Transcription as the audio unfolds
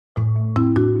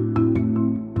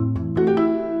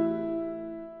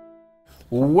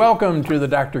Welcome to the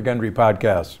Dr. Gundry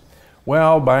podcast.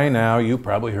 Well, by now you've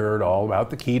probably heard all about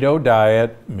the keto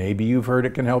diet. Maybe you've heard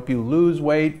it can help you lose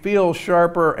weight, feel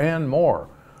sharper, and more.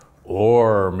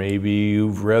 Or maybe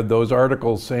you've read those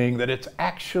articles saying that it's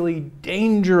actually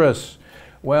dangerous.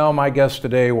 Well, my guest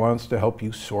today wants to help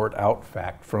you sort out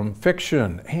fact from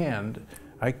fiction, and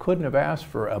I couldn't have asked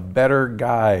for a better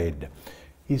guide.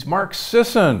 He's Mark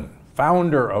Sisson,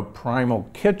 founder of Primal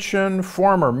Kitchen,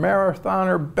 former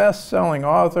marathoner, best-selling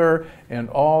author, and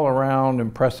all-around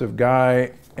impressive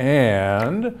guy.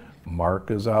 And Mark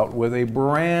is out with a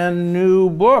brand new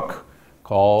book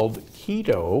called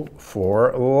Keto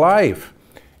for Life.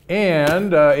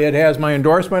 And it has my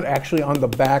endorsement actually on the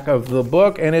back of the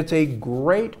book, and it's a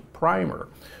great primer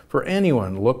for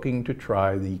anyone looking to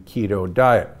try the keto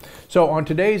diet. So on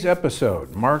today's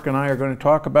episode, Mark and I are going to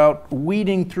talk about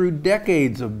weeding through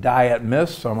decades of diet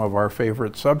myths, some of our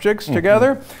favorite subjects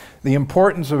together, the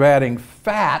importance of adding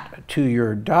fat to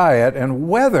your diet, and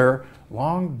whether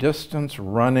long distance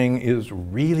running is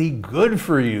really good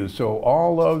for you. So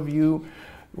all of you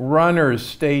runners,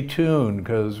 stay tuned,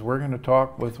 because we're going to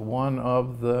talk with one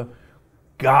of the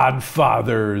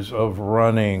godfathers of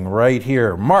running right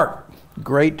here. Mark,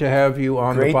 great to have you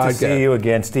on the podcast. Great to see you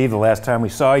again, Steve. The last time we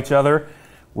saw each other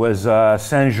was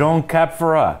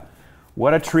Saint-Jean-Cap-Ferrat.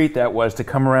 What a treat that was to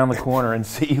come around the corner and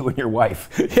see you and your wife.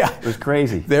 Yeah. It was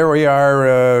crazy. There we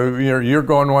are. You're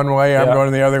going one way, I'm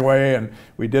going the other way, and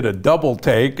we did a double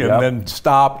take and then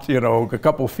stopped, a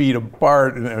couple feet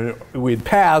apart, and we'd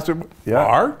passed.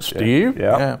 Mark, Steve.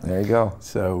 Yeah. There you go.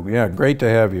 So, great to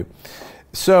have you.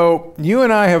 So, you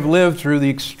and I have lived through the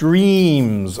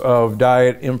extremes of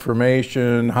diet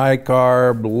information, high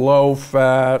carb, low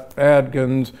fat,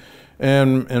 Atkins,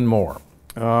 and more.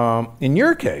 In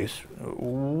your case,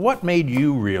 what made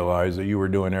you realize that you were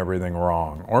doing everything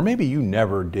wrong? Or maybe you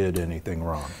never did anything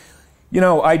wrong.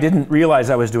 I didn't realize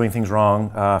I was doing things wrong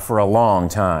for a long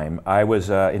time. I was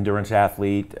an endurance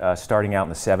athlete starting out in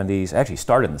the 70s. Actually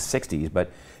started in the 60s,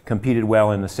 but competed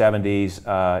well in the 70s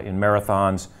in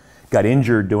marathons. Got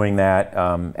injured doing that.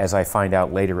 As I find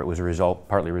out later, it was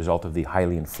partly a result of the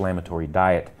highly inflammatory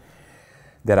diet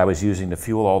that I was using to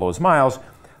fuel all those miles.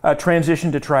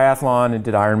 Transitioned to triathlon and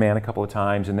did Ironman a couple of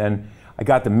times, and then I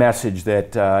got the message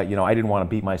that I didn't want to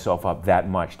beat myself up that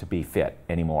much to be fit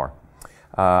anymore.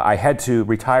 I had to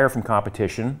retire from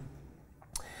competition.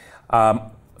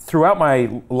 Throughout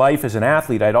my life as an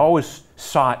athlete, I'd always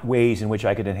sought ways in which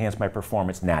I could enhance my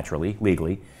performance naturally,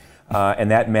 legally,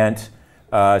 and that meant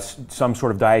some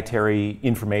sort of dietary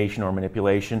information or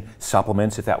manipulation,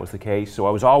 supplements if that was the case. So I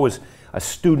was always a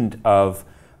student of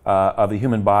the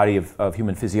human body, of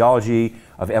human physiology,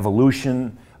 of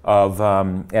evolution, of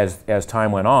as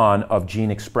time went on, of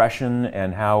gene expression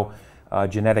and how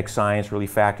genetic science really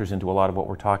factors into a lot of what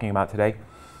we're talking about today.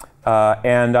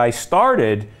 And I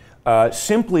started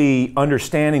simply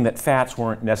understanding that fats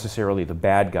weren't necessarily the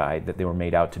bad guy that they were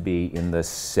made out to be in the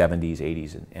 70s,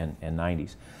 80s, and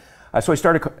 90s. So I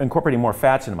started incorporating more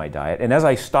fats into my diet. And as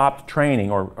I stopped training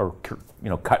or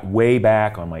cut way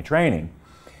back on my training,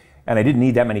 and I didn't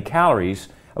need that many calories,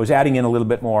 I was adding in a little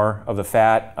bit more of the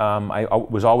fat. I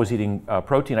was always eating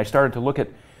protein. I started to look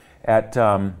at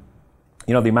the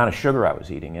amount of sugar I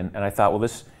was eating, and I thought, well,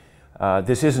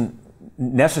 this isn't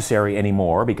necessary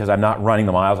anymore because I'm not running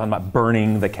the miles, I'm not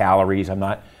burning the calories, I'm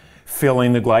not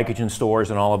filling the glycogen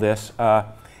stores and all of this.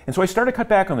 And so I started to cut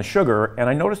back on the sugar, and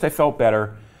I noticed I felt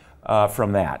better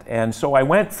from that. And so I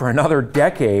went for another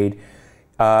decade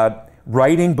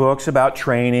writing books about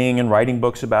training and writing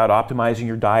books about optimizing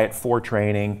your diet for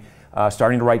training,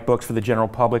 starting to write books for the general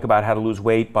public about how to lose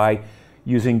weight by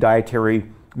using dietary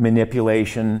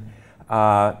manipulation.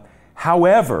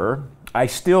 However, I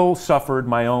still suffered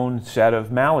my own set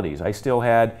of maladies. I still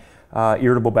had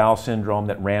irritable bowel syndrome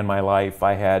that ran my life.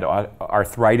 I had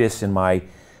arthritis in my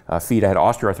feet. I had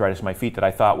osteoarthritis in my feet that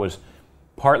I thought was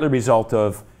partly a result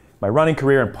of my running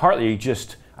career and partly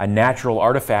just a natural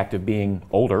artifact of being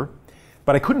older.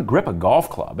 But I couldn't grip a golf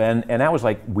club, and that was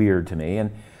like weird to me.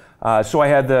 And so I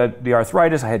had the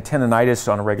arthritis, I had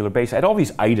tendonitis on a regular basis. I had all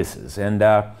these itises, and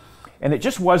that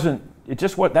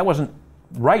wasn't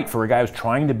right for a guy who's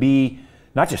trying to be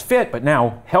not just fit, but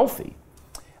now healthy.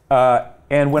 And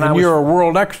you're a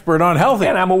world expert on health.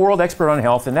 And I'm a world expert on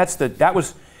health, and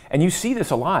and you see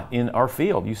this a lot in our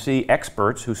field. You see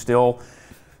experts who still,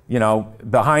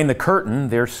 behind the curtain,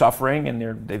 they're suffering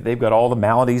and they've got all the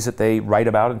maladies that they write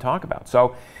about and talk about.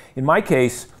 So in my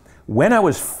case, when I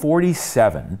was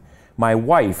 47, my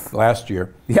wife... Last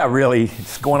year. Yeah, really.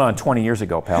 It's going on 20 years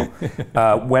ago, pal.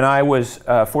 When I was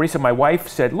 47, my wife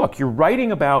said, look, you're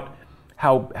writing about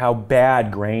how bad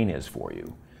grain is for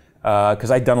you.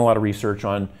 because I'd done a lot of research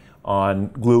on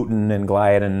gluten and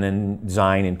gliadin and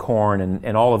zyme and corn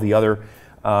and all of the other,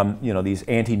 these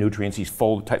anti-nutrients, these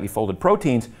tightly folded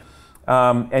proteins.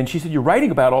 And she said, you're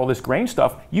writing about all this grain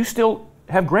stuff. You still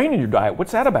have grain in your diet.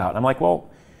 What's that about? I'm like, well,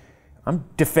 I'm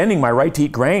defending my right to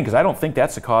eat grain because I don't think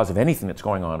that's the cause of anything that's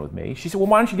going on with me. She said, well,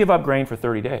 why don't you give up grain for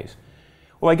 30 days?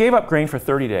 Well, I gave up grain for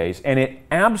 30 days, and it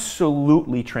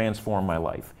absolutely transformed my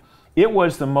life. It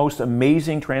was the most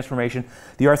amazing transformation.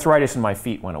 The arthritis in my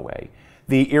feet went away.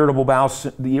 The irritable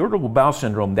bowel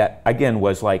syndrome that, again,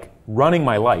 was like running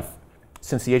my life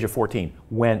since the age of 14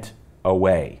 went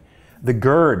away. The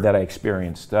GERD that I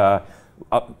experienced,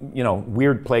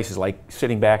 weird places like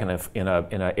sitting back in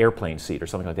an airplane seat or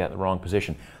something like that in the wrong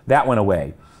position, that went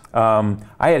away. I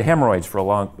had hemorrhoids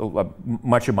for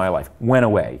much of my life, went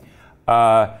away.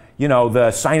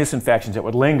 The sinus infections that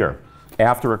would linger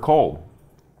after a cold,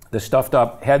 the stuffed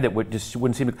up head that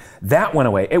wouldn't seem to, that went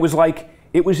away.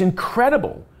 It was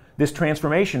incredible, this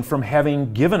transformation from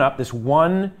having given up this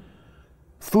one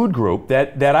food group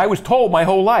that I was told my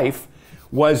whole life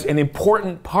was an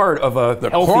important part of the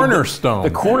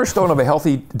cornerstone of a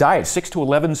healthy diet, 6 to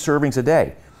 11 servings a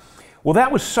day. Well,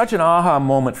 that was such an aha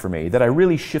moment for me that I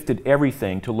really shifted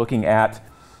everything to looking at,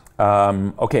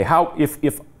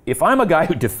 if I'm a guy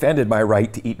who defended my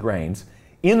right to eat grains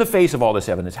in the face of all this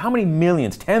evidence, how many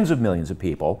millions, tens of millions of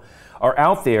people are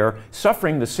out there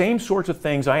suffering the same sorts of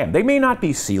things I am? They may not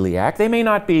be celiac, they may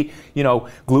not be,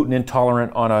 gluten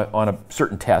intolerant on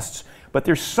certain tests, but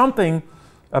there's something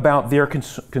about their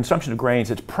consumption of grains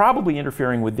that's probably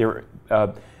interfering with their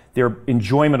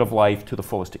enjoyment of life to the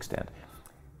fullest extent.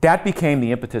 That became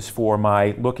the impetus for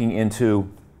my looking into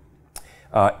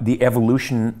the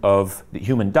evolution of the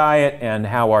human diet and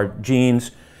how our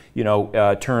genes,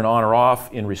 turn on or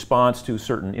off in response to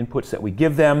certain inputs that we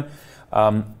give them.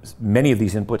 Many of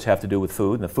these inputs have to do with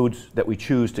food and the foods that we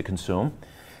choose to consume.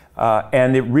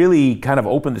 And it really kind of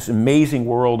opened this amazing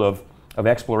world of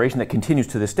exploration that continues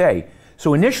to this day.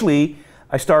 So initially,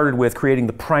 I started with creating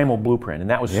the Primal Blueprint, and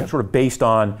that was sort of based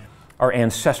on our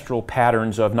ancestral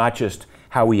patterns of not just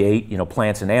how we ate,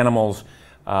 plants and animals,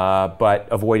 but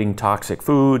avoiding toxic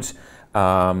foods,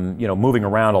 moving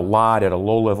around a lot at a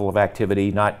low level of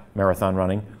activity, not marathon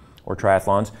running or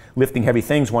triathlons, lifting heavy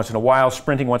things once in a while,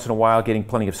 sprinting once in a while, getting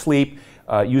plenty of sleep,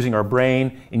 using our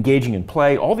brain, engaging in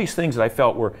play, all these things that I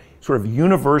felt were sort of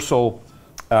universal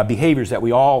behaviors that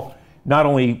we all not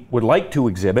only would like to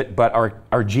exhibit, but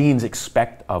our genes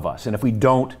expect of us. And if we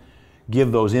don't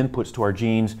give those inputs to our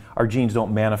genes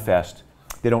don't manifest.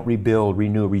 They don't rebuild,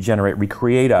 renew, regenerate,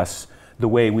 recreate us the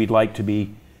way we'd like to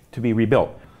be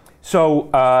rebuilt.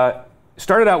 So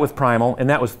started out with Primal,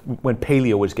 and that was when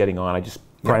paleo was getting on.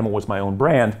 Primal was my own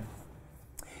brand.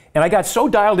 And I got so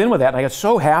dialed in with that, and I got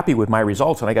so happy with my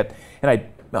results, and I had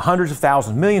hundreds of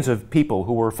thousands, millions of people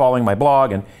who were following my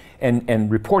blog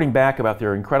and reporting back about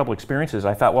their incredible experiences.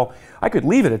 I thought, well, I could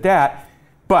leave it at that,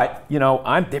 but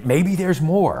maybe there's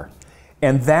more.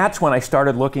 And that's when I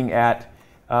started looking at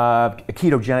a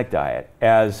ketogenic diet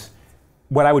as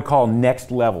what I would call next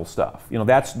level stuff.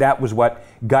 That was what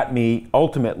got me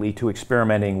ultimately to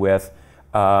experimenting with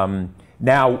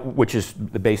now, which is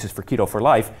the basis for Keto for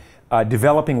Life,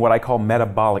 developing what I call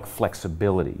metabolic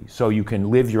flexibility. So you can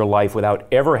live your life without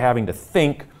ever having to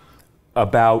think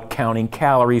about counting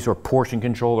calories or portion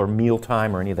control or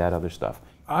mealtime or any of that other stuff.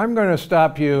 I'm going to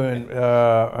stop you and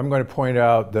I'm going to point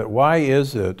out that why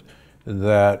is it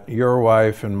that your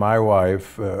wife and my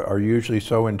wife are usually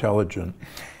so intelligent,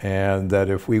 and that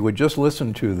if we would just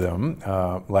listen to them,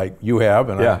 like you have,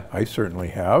 and I certainly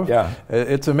have,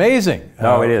 it's amazing.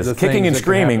 No, it is. Kicking and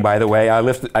screaming, by the way. I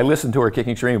listened to her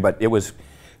kicking and screaming, but it was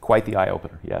quite the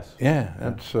eye-opener, yes. Yeah,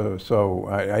 that's, so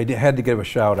I had to give a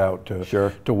shout out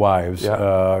to wives,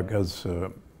 because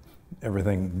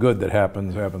everything good that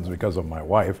happens because of my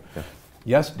wife. Yeah.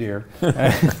 Yes, dear.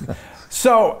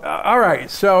 So, all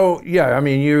right, so yeah, I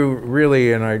mean, you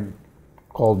really, and I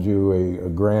called you a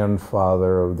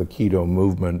grandfather of the keto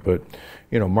movement, but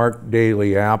Mark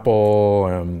Daly Apple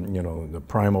and the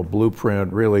Primal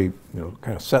Blueprint really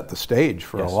kind of set the stage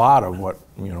for a lot of what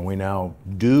we now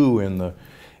do in the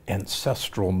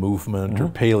ancestral movement or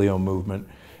paleo movement.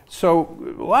 So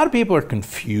a lot of people are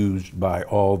confused by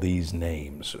all these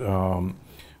names.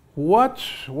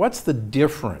 What's the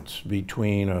difference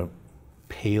between a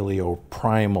paleo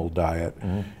primal diet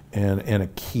and a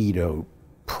keto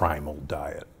primal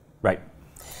diet? Right.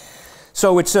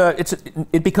 So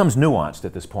it becomes nuanced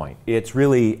at this point. It's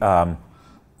really all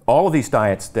of these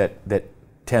diets that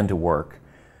tend to work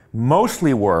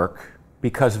mostly work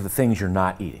because of the things you're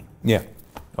not eating. Yeah.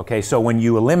 Okay, so when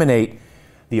you eliminate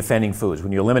the offending foods,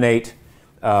 when you eliminate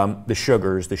the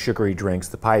sugars, the sugary drinks,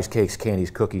 the pies, cakes,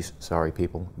 candies, cookies, sorry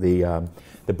people, the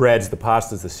breads, the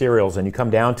pastas, the cereals, and you come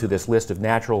down to this list of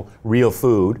natural, real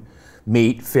food,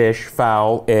 meat, fish,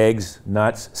 fowl, eggs,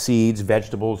 nuts, seeds,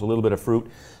 vegetables, a little bit of fruit,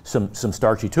 some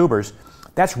starchy tubers.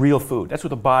 That's real food. That's what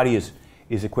the body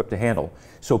is equipped to handle.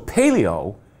 So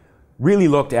paleo really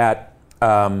looked at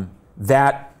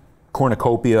that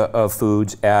cornucopia of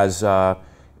foods as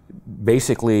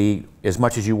basically as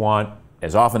much as you want,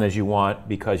 as often as you want,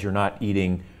 because you're not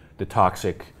eating the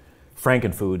toxic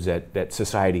frankenfoods that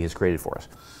society has created for us.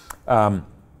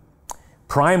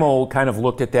 Primal kind of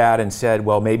looked at that and said,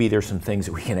 well, maybe there's some things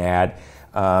that we can add,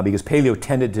 because paleo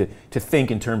tended to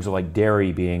think in terms of like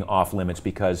dairy being off limits,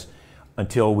 because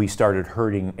until we started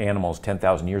herding animals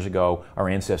 10,000 years ago, our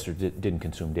ancestors didn't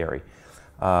consume dairy.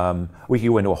 We could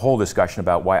go into a whole discussion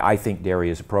about why I think dairy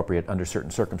is appropriate under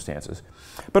certain circumstances.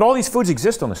 But all these foods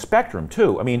exist on the spectrum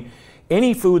too. I mean,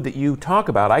 any food that you talk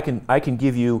about, I can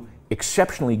give you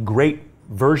exceptionally great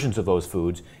versions of those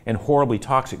foods and horribly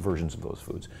toxic versions of those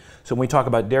foods. So when we talk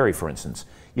about dairy, for instance,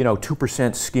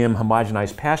 2% skim,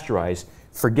 homogenized, pasteurized,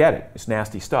 forget it. It's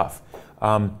nasty stuff.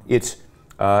 It's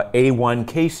A1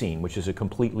 casein, which is a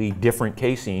completely different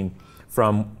casein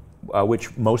from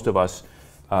which most of us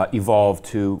evolved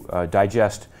to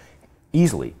digest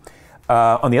easily.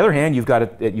 On the other hand, you've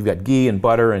got ghee and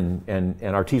butter and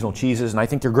artisanal cheeses, and I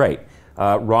think they're great.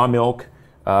 Raw milk,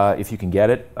 if you can get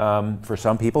it, for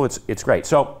some people, it's great.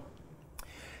 So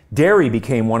dairy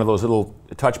became one of those little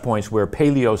touch points where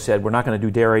paleo said, we're not going to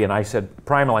do dairy, and I said,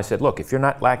 Primal, I said, look, if you're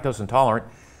not lactose intolerant,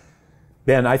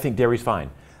 then I think dairy's fine.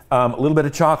 A little bit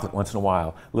of chocolate once in a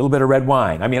while, a little bit of red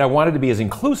wine. I mean, I wanted to be as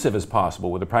inclusive as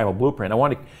possible with the Primal Blueprint. I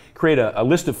wanted to create a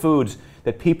list of foods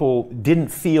that people didn't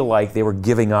feel like they were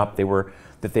giving up,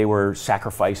 that they were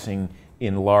sacrificing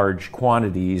in large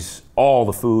quantities, all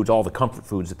the foods, all the comfort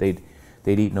foods that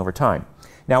they'd eaten over time.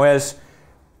 Now, as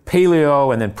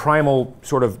paleo and then primal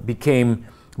sort of became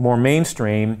more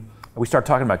mainstream, we started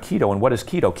talking about keto. And what is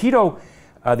keto? Keto,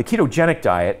 the ketogenic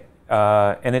diet,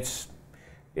 and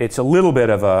it's a little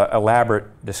bit of an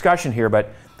elaborate discussion here,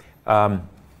 but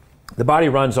the body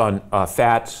runs on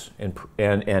fats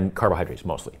and carbohydrates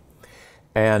mostly.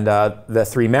 And the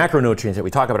three macronutrients that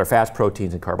we talk about are fats,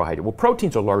 proteins, and carbohydrates. Well,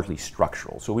 proteins are largely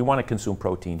structural, so we want to consume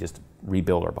protein just to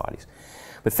rebuild our bodies.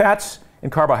 But fats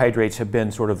and carbohydrates have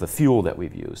been sort of the fuel that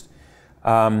we've used.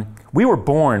 We were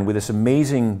born with this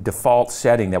amazing default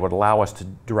setting that would allow us to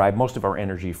derive most of our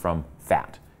energy from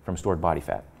fat, from stored body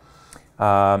fat.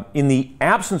 In the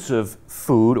absence of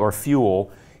food or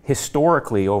fuel,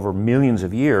 historically over millions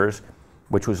of years,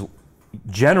 which was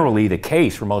generally the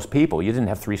case for most people, you didn't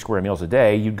have 3 square meals a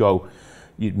day.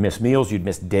 You'd miss meals, you'd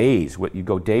miss days. You'd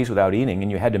go days without eating,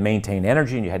 and you had to maintain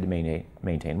energy and you had to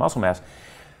maintain muscle mass.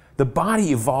 The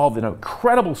body evolved an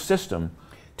incredible system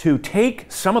to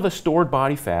take some of the stored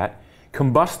body fat,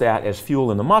 combust that as fuel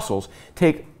in the muscles,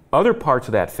 take other parts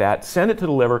of that fat, send it to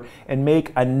the liver, and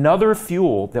make another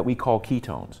fuel that we call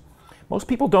ketones. Most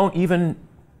people don't even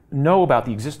know about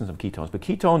the existence of ketones, but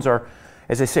ketones are,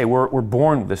 as I say, we're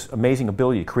born with this amazing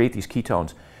ability to create these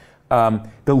ketones.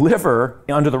 The liver,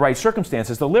 under the right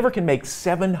circumstances, the liver can make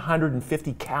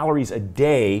 750 calories a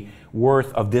day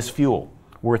worth of this fuel,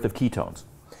 worth of ketones.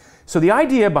 So the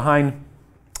idea behind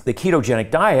the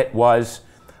ketogenic diet was,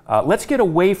 let's get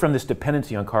away from this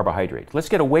dependency on carbohydrates. Let's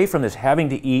get away from this having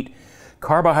to eat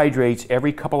carbohydrates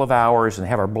every couple of hours and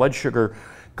have our blood sugar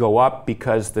go up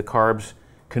because the carbs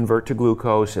convert to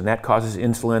glucose, and that causes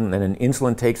insulin, and then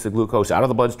insulin takes the glucose out of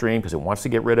the bloodstream because it wants to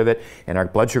get rid of it, and our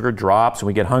blood sugar drops, and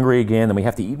we get hungry again, and we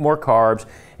have to eat more carbs,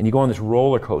 and you go on this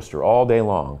roller coaster all day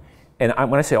long. And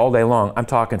when I say all day long, I'm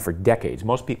talking for decades.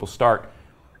 Most people start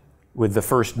with the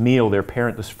first meal the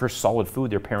first solid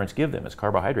food their parents give them is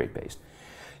carbohydrate-based.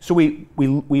 So we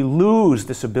lose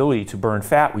this ability to burn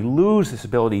fat. We lose this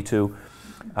ability to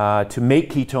make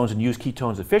ketones and use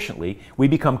ketones efficiently. We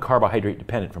become carbohydrate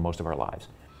dependent for most of our lives.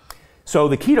 So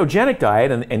the ketogenic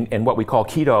diet, and what we call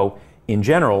keto in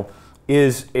general,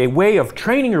 is a way of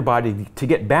training your body to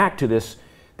get back to this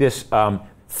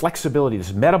flexibility,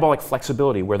 this metabolic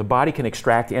flexibility, where the body can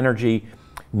extract energy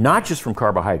not just from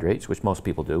carbohydrates, which most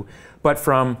people do, but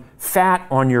from fat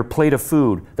on your plate of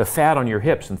food, the fat on your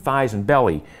hips and thighs and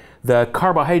belly, the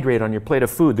carbohydrate on your plate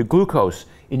of food, the glucose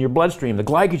in your bloodstream, the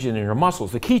glycogen in your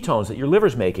muscles, the ketones that your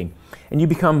liver's making. And you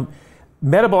become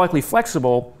metabolically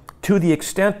flexible to the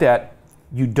extent that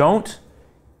you don't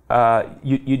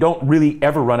you don't really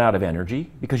ever run out of energy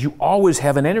because you always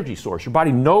have an energy source. Your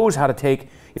body knows how to take,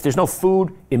 if there's no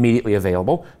food immediately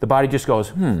available, the body just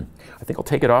goes, I think I'll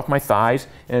take it off my thighs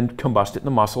and combust it in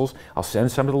the muscles. I'll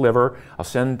send some to the liver. I'll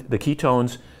send the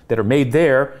ketones that are made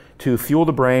there to fuel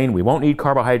the brain. We won't need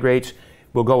carbohydrates.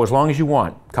 We'll go as long as you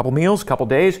want. A couple meals, a couple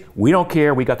days, we don't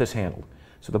care, we got this handled.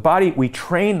 So the body, we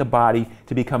train the body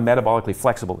to become metabolically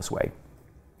flexible this way.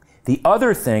 The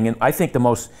other thing, and I think the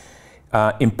most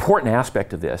important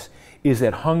aspect of this, is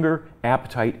that hunger,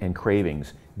 appetite, and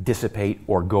cravings dissipate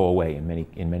or go away in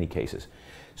many cases.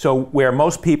 So where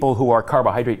most people who are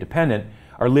carbohydrate dependent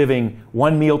are living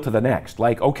one meal to the next,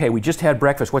 like, okay, we just had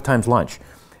breakfast, what time's lunch?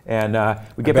 And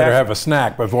we get better back, have a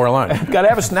snack before lunch. Got to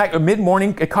have a snack, a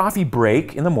mid-morning, a coffee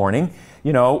break in the morning,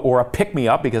 you know, or a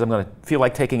pick-me-up because I'm going to feel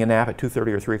like taking a nap at 2:30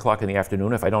 or 3 o'clock in the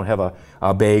afternoon if I don't have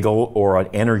a bagel or an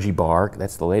energy bar.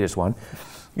 That's the latest one.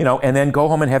 You know, and then go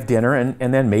home and have dinner,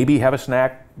 and then maybe have a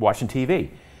snack watching TV.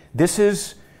 This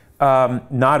is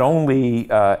not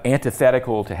only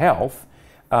antithetical to health,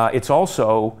 it's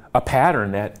also a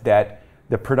pattern that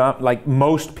like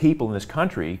most people in this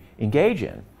country engage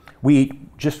in. We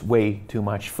eat just way too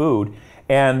much food,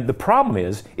 and the problem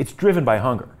is it's driven by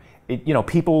hunger. You know,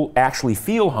 people actually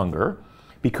feel hunger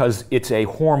because it's a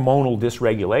hormonal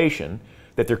dysregulation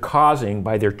that they're causing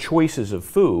by their choices of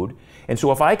food, and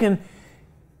so if I can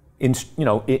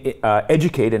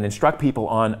educate and instruct people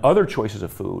on other choices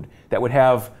of food that would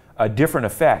have a different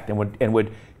effect and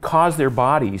would cause their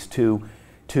bodies to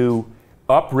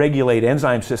upregulate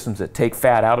enzyme systems that take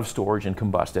fat out of storage and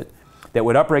combust it, that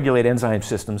would upregulate enzyme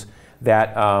systems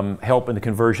that help in the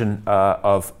conversion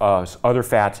of other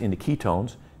fats into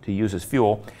ketones to use as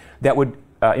fuel, that would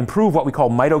improve what we call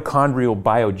mitochondrial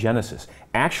biogenesis,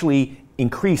 actually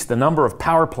increase the number of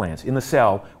power plants in the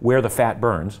cell where the fat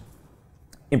burns,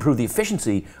 improve the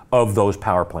efficiency of those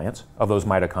power plants, of those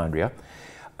mitochondria.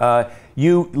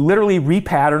 You literally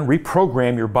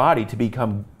reprogram your body to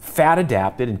become fat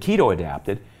adapted and keto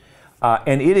adapted,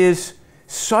 and it is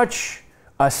such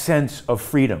a sense of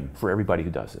freedom for everybody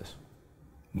who does this.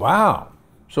 Wow.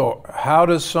 So how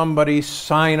does somebody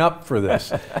sign up for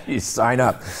this? You sign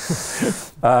up.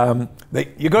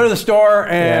 You go to the store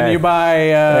and you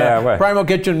buy Primal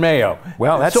Kitchen mayo.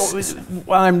 Well, that's... So,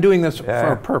 well, I'm doing this for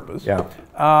a purpose. Yeah.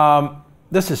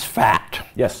 This is fat.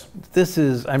 Yes. This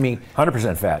is, I mean...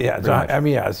 100% fat.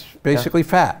 Yeah, it's basically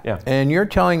fat. Yeah. And you're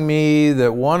telling me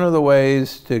that one of the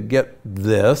ways to get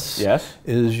this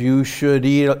is you should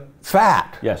eat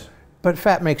fat. Yes. But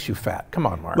fat makes you fat. Come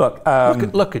on, Mark.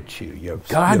 Look at you, you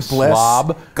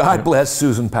slob. God bless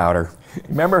Susan Powder.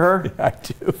 Remember her? Yeah, I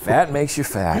do. Fat makes you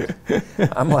fat.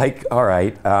 I'm like, all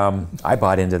right. I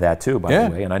bought into that too, by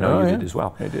the way, and I know you did as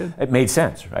well. I did. It made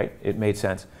sense, right? It made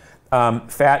sense.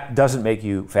 Fat doesn't make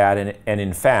you fat, and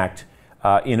in fact,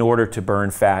 in order to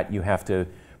burn fat, you have to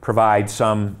provide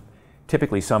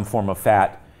typically some form of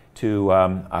fat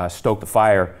to stoke the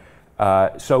fire.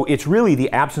 So it's really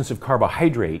the absence of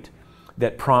carbohydrate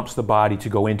that prompts the body to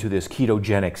go into this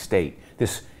ketogenic state.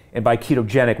 And by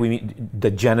ketogenic, we mean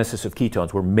the genesis of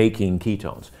ketones. We're making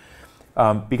ketones.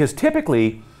 Because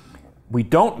typically, we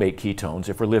don't make ketones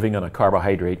if we're living on a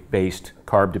carbohydrate-based,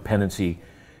 carb dependency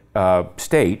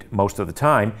state most of the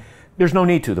time. There's no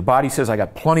need to. The body says, I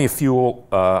got plenty of fuel.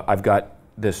 I've got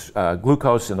this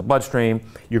glucose in the bloodstream.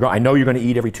 I know you're going to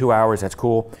eat every 2 hours. That's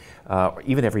cool.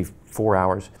 Even every 4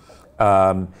 hours.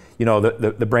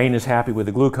 The brain is happy with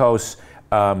the glucose.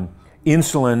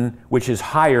 Insulin, which is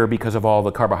higher because of all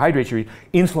the carbohydrates you eat,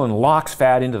 insulin locks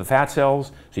fat into the fat cells,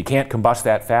 so you can't combust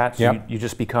that fat. So you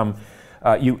just become,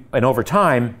 and over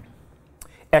time,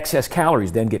 excess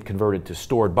calories then get converted to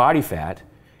stored body fat,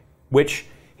 which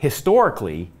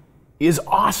historically is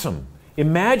awesome.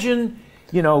 Imagine,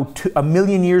 a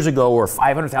million years ago or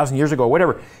 500,000 years ago, or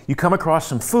whatever, you come across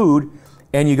some food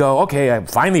and you go, okay, I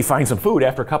finally find some food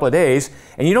after a couple of days,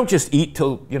 and you don't just eat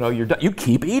till you're done. You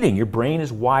keep eating. Your brain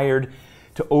is wired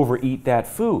to overeat that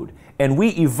food. And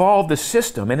we evolved a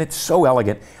system, and it's so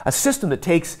elegant, a system that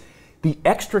takes the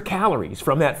extra calories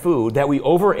from that food that we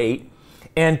overate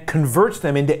and converts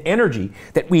them into energy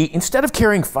that we, instead of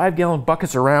carrying 5-gallon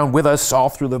buckets around with us all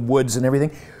through the woods and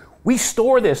everything, we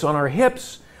store this on our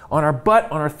hips, on our butt,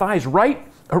 on our thighs, right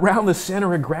around the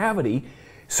center of gravity,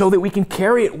 so that we can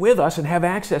carry it with us and have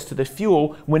access to the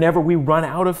fuel whenever we run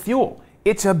out of fuel.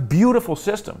 It's a beautiful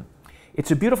system.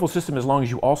 It's a beautiful system as long as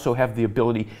you also have the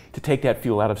ability to take that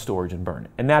fuel out of storage and burn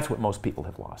it. And that's what most people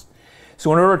have lost.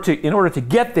 So in order to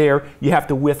get there, you have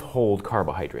to withhold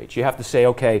carbohydrates. You have to say,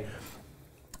 okay,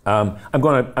 I'm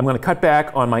going to cut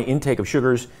back on my intake of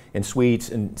sugars and sweets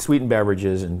and sweetened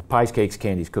beverages and pies, cakes,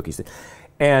 candies, cookies.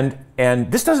 And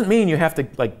this doesn't mean you have to,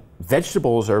 like,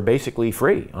 vegetables are basically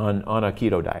free on a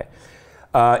keto diet.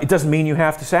 It doesn't mean you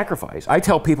have to sacrifice. I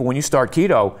tell people when you start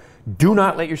keto, do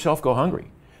not let yourself go hungry.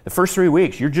 The first 3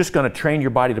 weeks, you're just going to train your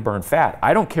body to burn fat.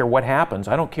 I don't care what happens.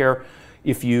 I don't care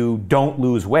if you don't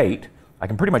lose weight. I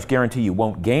can pretty much guarantee you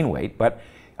won't gain weight, but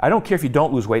I don't care if you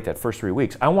don't lose weight that first 3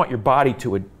 weeks. I want your body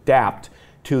to adapt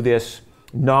to this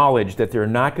knowledge that there are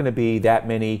not going to be that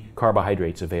many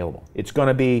carbohydrates available. It's going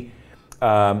to be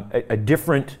a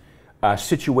different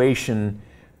situation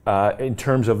in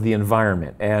terms of the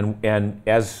environment. And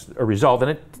as a result,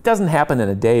 and it doesn't happen in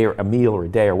a day or a meal or a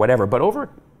day or whatever, but over a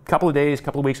couple of days,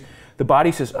 couple of weeks, the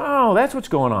body says, oh, that's what's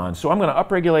going on. So I'm going to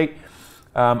upregulate.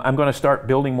 I'm going to start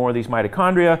building more of these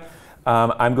mitochondria.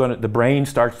 The brain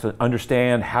starts to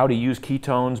understand how to use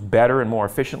ketones better and more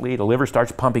efficiently. The liver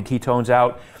starts pumping ketones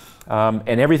out,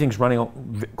 and everything's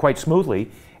running quite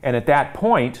smoothly. And at that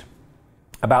point,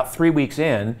 about 3 weeks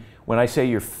in, when I say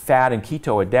you're fat and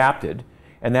keto adapted,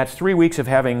 and that's 3 weeks of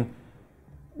having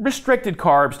restricted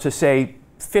carbs to, say,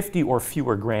 50 or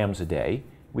fewer grams a day.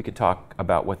 We could talk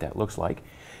about what that looks like.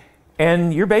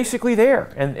 And you're basically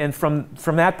there. And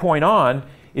from that point on,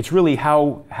 it's really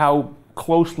how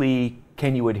closely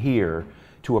can you adhere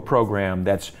to a program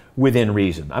that's within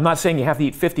reason. I'm not saying you have to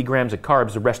eat 50 grams of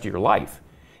carbs the rest of your life.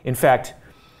 In fact,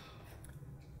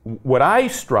 what I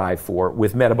strive for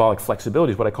with metabolic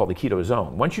flexibility is what I call the keto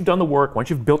zone. Once you've done the work,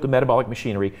 once you've built the metabolic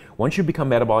machinery, once you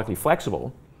become metabolically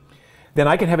flexible, then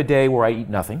I can have a day where I eat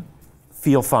nothing,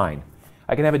 feel fine.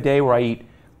 I can have a day where I eat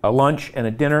a lunch and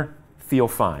a dinner, feel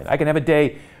fine. I can have a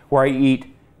day where I eat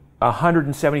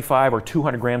 175 or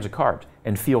 200 grams of carbs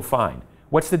and feel fine.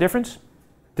 What's the difference?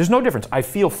 There's no difference. I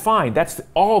feel fine. That's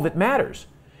all that matters.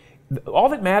 All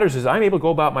that matters is I'm able to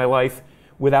go about my life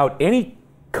without any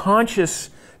conscious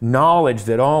knowledge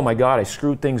that, oh my God, I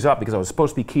screwed things up because I was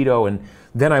supposed to be keto and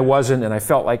then I wasn't and I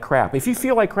felt like crap. If you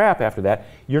feel like crap after that,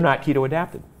 you're not keto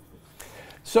adapted.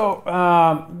 So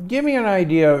give me an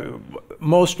idea.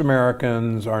 Most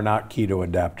Americans are not keto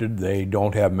adapted. They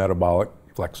don't have metabolic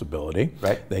flexibility.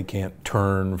 Right. They can't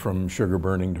turn from sugar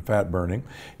burning to fat burning.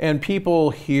 And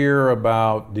people hear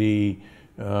about the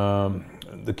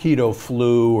keto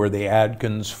flu or the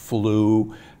Atkins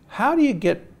flu. How do you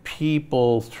get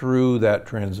people through that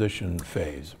transition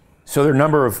phase? So there are a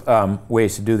number of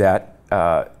ways to do that.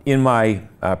 In my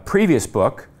previous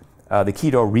book, The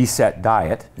Keto Reset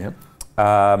Diet, Yep.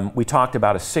 We talked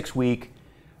about a 6-week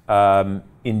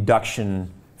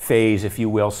induction phase, if you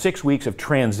will, 6 weeks of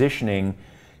transitioning,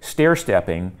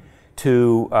 stair-stepping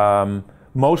to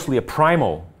mostly a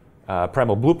primal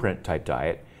blueprint type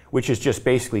diet, which is just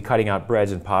basically cutting out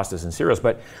breads and pastas and cereals.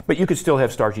 But you could still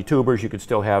have starchy tubers, you could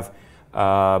still have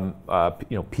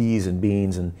peas and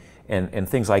beans and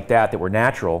things like that were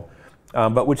natural,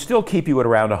 but would still keep you at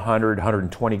around 100,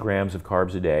 120 grams of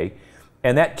carbs a day.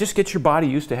 And that just gets your body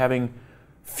used to having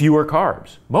fewer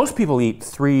carbs. Most people eat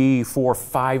 300, 400,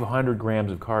 500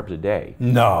 grams of carbs a day.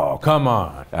 No, come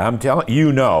on. I'm telling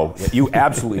you, you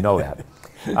absolutely know that.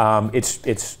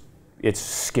 It's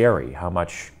scary how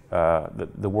much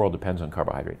the world depends on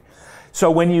carbohydrate.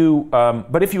 So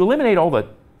but if you eliminate all the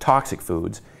toxic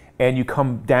foods and you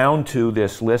come down to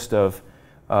this list of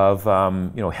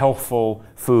healthful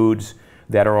foods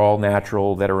that are all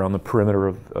natural, that are on the perimeter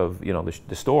of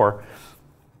the store,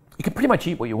 you can pretty much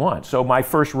eat what you want. So my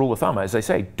first rule of thumb, as I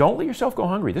say, don't let yourself go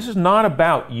hungry. This is not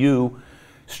about you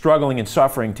struggling and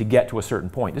suffering to get to a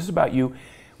certain point. This is about you,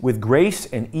 with grace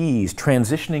and ease,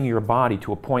 transitioning your body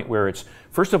to a point where it's,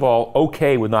 first of all,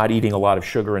 okay with not eating a lot of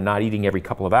sugar and not eating every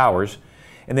couple of hours.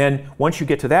 And then once you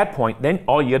get to that point, then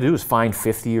all you got to do is find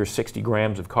 50 or 60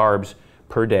 grams of carbs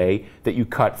per day that you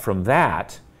cut from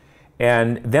that.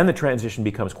 And then the transition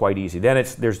becomes quite easy. Then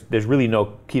there's really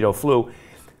no keto flu.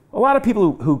 A lot of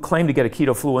people who claim to get a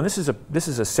keto flu, and this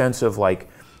is a sense of like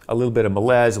a little bit of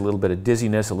malaise, a little bit of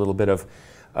dizziness, a little bit of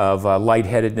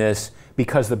lightheadedness,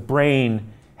 because the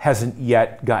brain hasn't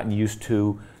yet gotten used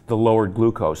to the lowered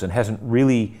glucose and hasn't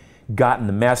really gotten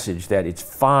the message that it's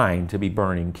fine to be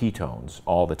burning ketones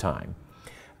all the time.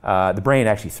 The brain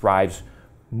actually thrives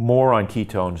more on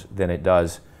ketones than it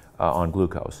does on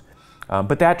glucose.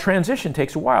 But that transition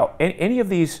takes a while. Any of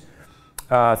these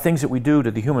things that we do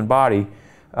to the human body,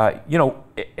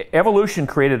 evolution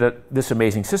created this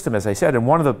amazing system, as I said, and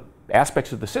one of the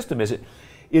aspects of the system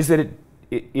is that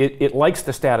it likes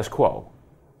the status quo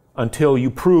until you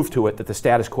prove to it that the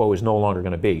status quo is no longer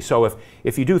going to be. So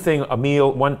if you do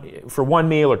for one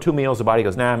meal or 2 meals, the body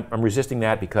goes, nah, I'm resisting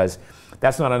that because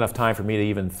that's not enough time for me to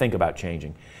even think about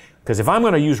changing. Because if I'm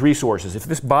going to use resources, if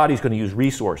this body's going to use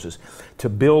resources to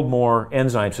build more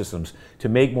enzyme systems, to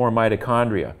make more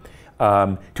mitochondria,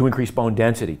 to increase bone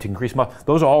density, to increase muscle.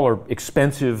 Those all are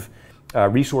expensive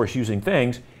resource-using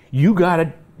things. You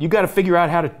gotta figure out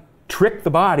how to trick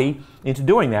the body into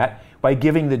doing that by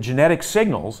giving the genetic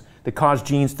signals that cause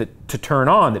genes to turn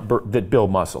on that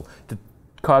build muscle, to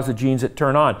cause the genes that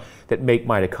turn on that make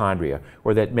mitochondria,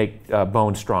 or that make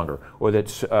bones stronger, or that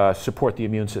support the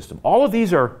immune system. All of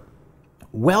these are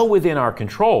well within our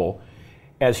control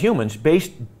as humans,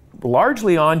 based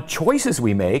largely on choices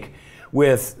we make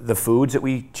with the foods that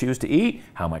we choose to eat,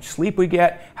 how much sleep we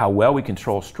get, how well we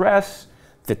control stress,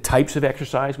 the types of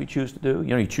exercise we choose to do.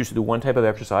 You choose to do one type of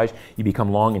exercise, you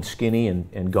become long and skinny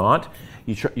and gaunt.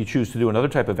 You choose to do another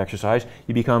type of exercise,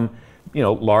 you become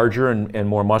larger and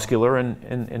more muscular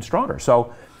and stronger.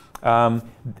 So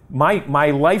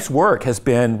my life's work has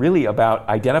been really about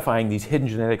identifying these hidden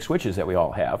genetic switches that we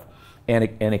all have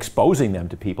and exposing them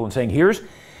to people and saying,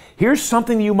 here's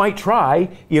something you might try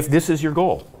if this is your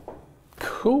goal.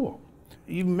 Cool.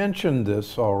 You mentioned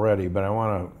this already, but I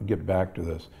want to get back to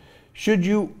this.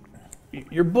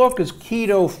 Your book is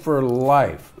Keto for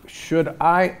Life. Should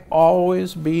I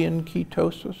always be in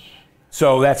ketosis?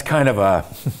 So that's kind of a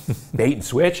bait and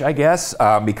switch, I guess,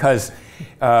 because,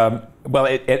 and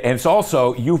it's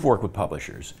also, you've worked with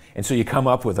publishers, and so you come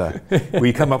up with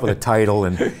a title,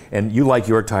 and you like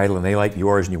your title, and they like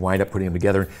yours, and you wind up putting them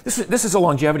together. This is a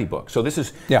longevity book. So this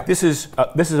is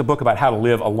a book about how to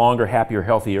live a longer, happier,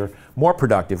 healthier, more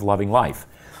productive, loving life.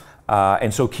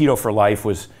 And so Keto for Life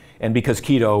was, and because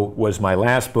Keto was my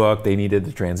last book, they needed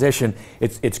the transition.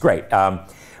 It's great.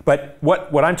 But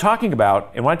what I'm talking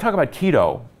about, and when I talk about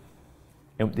keto,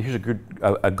 and here's a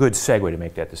good segue to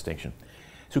make that distinction.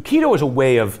 So keto is a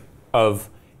way of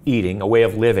eating, a way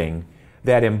of living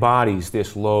that embodies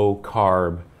this low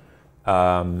carb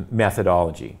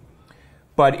methodology.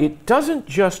 But it doesn't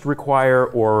just require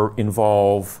or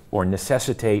involve or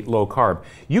necessitate low carb.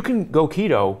 You can go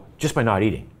keto just by not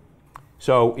eating.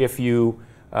 So if you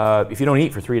don't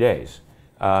eat for 3 days,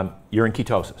 you're in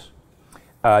ketosis.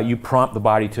 You prompt the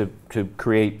body to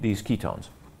create these ketones.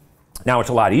 Now, it's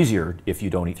a lot easier if you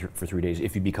don't eat for 3 days,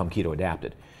 if you become keto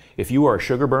adapted. If you are a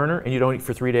sugar burner and you don't eat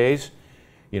for 3 days,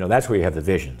 that's where you have the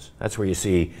visions. That's where you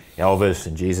see Elvis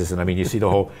and Jesus, and I mean, you see the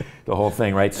whole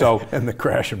thing, right? So and the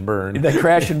crash and burn. The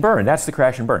crash and burn. That's the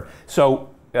crash and burn. So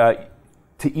to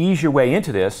ease your way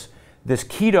into this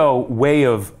keto way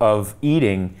of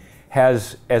eating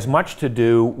has as much to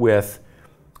do with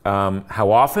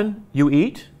how often you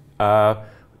eat,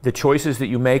 the choices that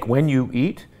you make when you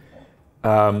eat,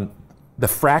 the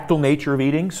fractal nature of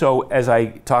eating. So as I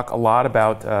talk a lot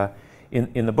about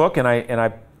in the book, and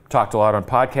I've talked a lot on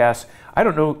podcasts, I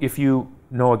don't know if you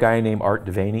know a guy named Art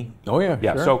Devaney. Oh yeah,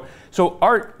 Sure. So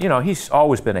Art, he's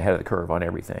always been ahead of the curve on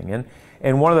everything,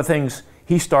 and one of the things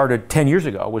he started 10 years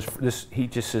ago was this. He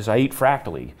just says, I eat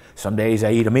fractally. Some days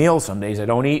I eat a meal, some days I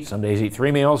don't eat, some days I eat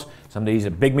 3 meals, some days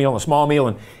a big meal and a small meal,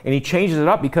 and he changes it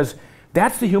up because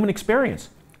that's the human experience.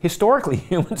 Historically,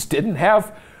 humans didn't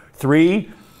have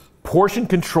 3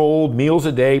 portion-controlled meals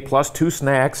a day plus 2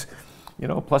 snacks,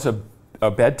 plus a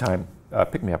bedtime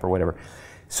pick-me-up or whatever.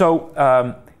 So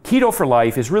Keto for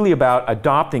Life is really about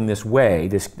adopting this way,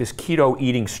 this keto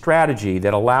eating strategy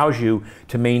that allows you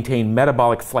to maintain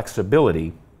metabolic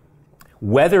flexibility,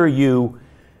 whether you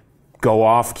go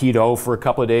off keto for a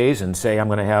couple of days and say, I'm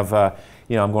going to have, I'm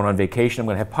going on vacation, I'm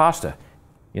going to have pasta,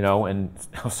 and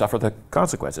I'll suffer the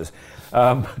consequences.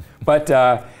 Like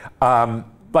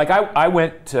I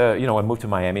went, I moved to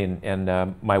Miami,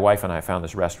 and my wife and I found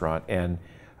this restaurant, and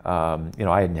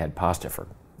I hadn't had pasta for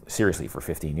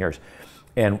 15 years.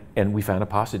 And we found a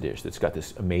pasta dish that's got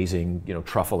this amazing,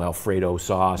 truffle Alfredo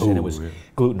sauce, and it was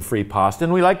gluten-free pasta.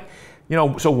 And we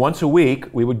so once a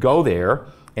week we would go there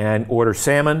and order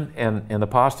salmon and the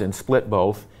pasta and split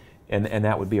both, and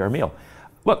that would be our meal.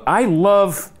 Look, I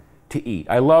love to eat.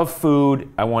 I love food.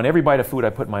 I want every bite of food I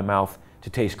put in my mouth to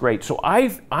taste great. So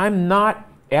I'm not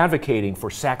advocating for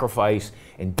sacrifice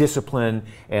and discipline,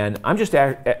 and I'm just,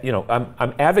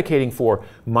 I'm advocating for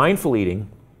mindful eating,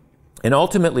 and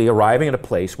ultimately arriving at a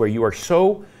place where you are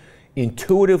so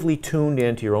intuitively tuned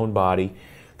into your own body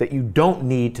that you don't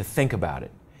need to think about it.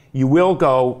 You will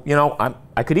go,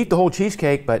 I could eat the whole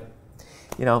cheesecake, but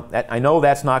I know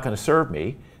that's not going to serve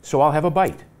me, so I'll have a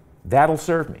bite. That'll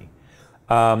serve me.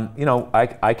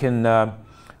 I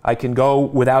can go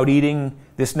without eating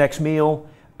this next meal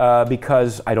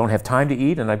because I don't have time to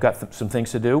eat and I've got some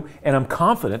things to do, and I'm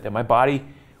confident that my body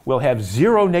will have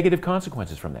 0 negative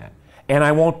consequences from that. And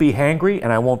I won't be hangry,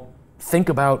 and I won't think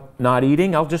about not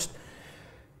eating.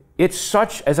 It's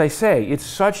such, as I say, it's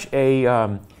such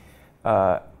a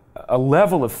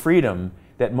level of freedom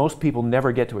that most people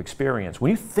never get to experience.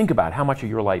 When you think about how much of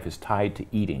your life is tied to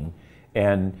eating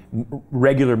and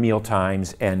regular meal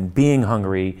times and being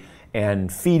hungry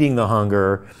and feeding the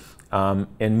hunger,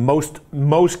 in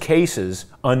most cases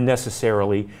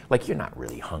unnecessarily, like you're not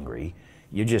really hungry.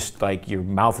 You're just like your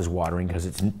mouth is watering because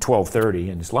it's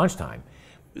 12:30 and it's lunchtime.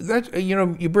 That's,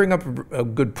 you bring up a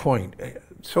good point.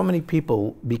 So many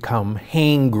people become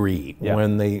hangry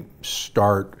when they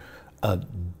start a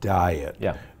diet.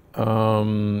 Yeah.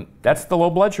 That's the low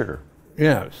blood sugar.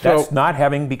 Yeah. That's not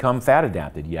having become fat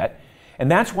adapted yet.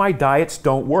 And that's why diets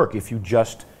don't work if you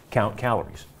just count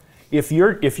calories. If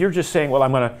you're just saying,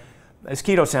 well, this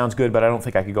keto sounds good, but I don't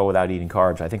think I could go without eating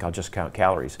carbs. I think I'll just count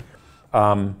calories.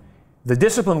 The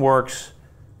discipline works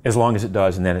as long as it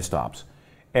does, and then it stops.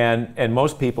 And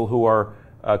most people who are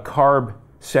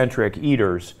carb-centric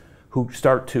eaters who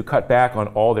start to cut back on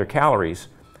all their calories,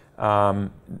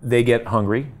 they get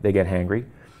hungry, they get hangry.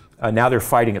 Now they're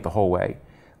fighting it the whole way.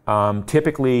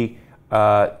 Typically,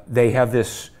 they have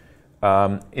this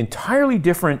entirely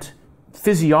different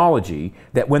physiology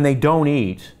that when they don't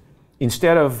eat,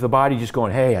 instead of the body just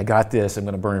going, hey, I got this, I'm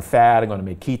going to burn fat, I'm going to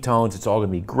make ketones, it's all going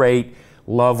to be great,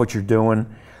 love what you're doing.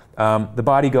 The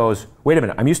body goes, wait a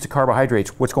minute, I'm used to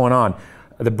carbohydrates, what's going on?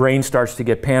 The brain starts to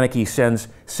get panicky, sends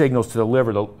signals to the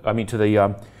liver, to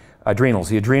the adrenals.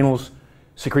 The adrenals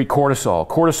secrete cortisol.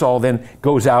 Cortisol then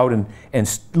goes out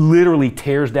and literally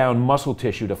tears down muscle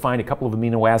tissue to find a couple of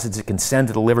amino acids it can send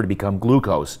to the liver to become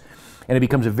glucose. And it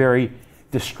becomes a very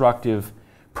destructive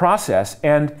process.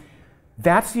 And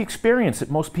that's the experience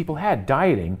that most people had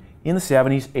dieting in the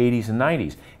 70s, 80s, and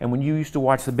 90s. And when you used to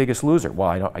watch The Biggest Loser, well,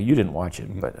 I know you didn't watch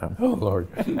it, but... oh, Lord.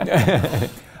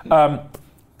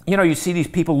 You see these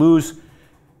people lose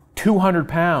 200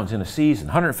 pounds in a season,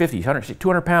 150, 160,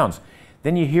 200 pounds.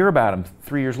 Then you hear about them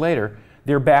 3 years later,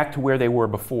 they're back to where they were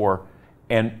before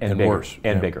and bigger, worse.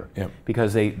 And bigger.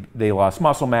 Because they lost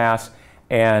muscle mass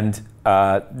and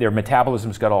their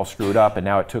metabolisms got all screwed up, and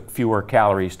now it took fewer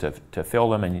calories to fill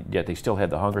them, and yet they still had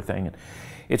the hunger thing. And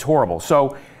it's horrible.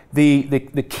 So the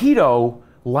keto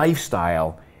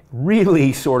lifestyle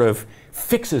really sort of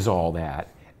fixes all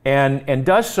that and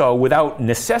does so without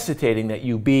necessitating that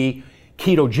you be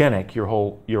ketogenic your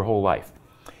whole life.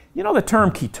 You know, the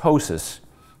term ketosis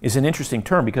is an interesting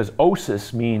term because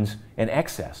osis means an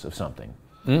excess of something.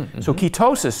 Mm-hmm. So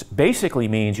ketosis basically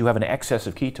means you have an excess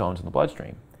of ketones in the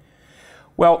bloodstream.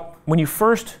 Well, when you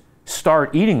first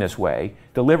start eating this way,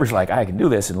 the liver's like, I can do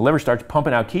this, and the liver starts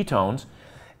pumping out ketones,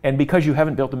 and because you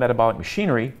haven't built the metabolic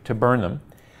machinery to burn them,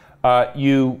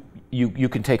 you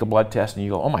can take a blood test and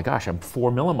you go, oh my gosh, I'm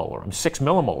 4 millimolar, I'm 6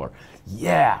 millimolar.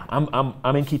 Yeah,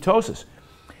 I'm in ketosis.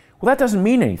 Well, that doesn't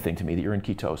mean anything to me that you're in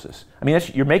ketosis. I mean,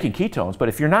 you're making ketones, but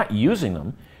if you're not using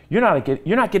them, you're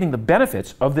not getting the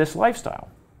benefits of this lifestyle.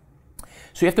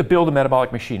 So you have to build a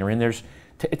metabolic machinery, and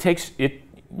it takes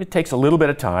a little bit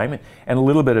of time and a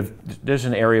little bit of, there's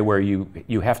an area where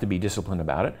you have to be disciplined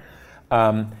about it.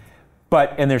 And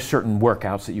there's certain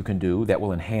workouts that you can do that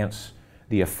will enhance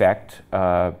the effect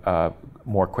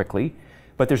more quickly.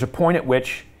 But there's a point at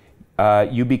which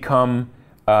you become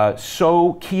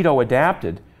so keto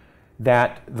adapted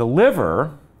that the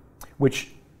liver,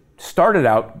 which started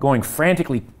out going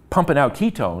frantically pumping out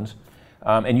ketones,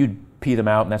 and you'd pee them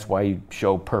out, and that's why you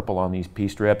show purple on these pee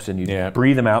strips, and you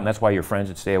breathe them out, and that's why your friends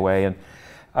would stay away. And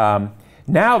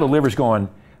now the liver's going,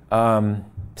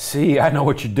 see, I know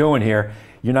what you're doing here.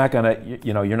 You're not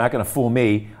gonna fool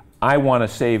me. I want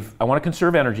to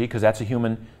conserve energy because that's a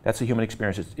human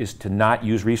experience. Is to not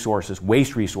use resources,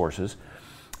 waste resources,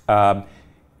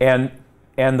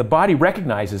 and the body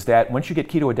recognizes that once you get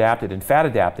keto adapted and fat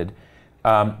adapted,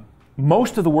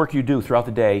 most of the work you do throughout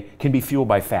the day can be fueled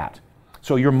by fat.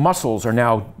 So your muscles are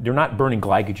now, they're not burning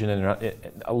glycogen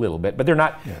a little bit, but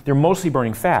they're mostly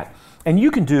burning fat. And you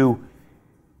can do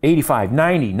 85,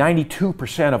 90,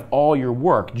 92% of all your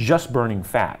work just burning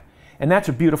fat. And that's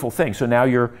a beautiful thing. So now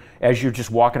as you're just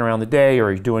walking around the day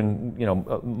or you're doing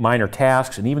minor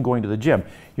tasks and even going to the gym,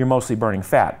 you're mostly burning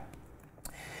fat.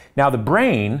 Now the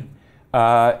brain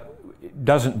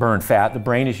doesn't burn fat, the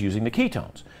brain is using the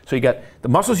ketones. So you got the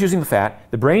muscles using the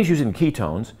fat, the brain's using the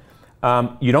ketones.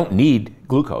 You don't need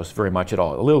glucose very much at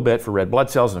all. A little bit for red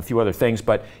blood cells and a few other things,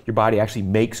 but your body actually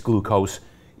makes glucose.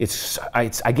 It's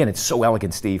so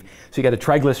elegant, Steve. So you got a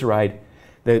triglyceride,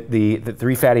 the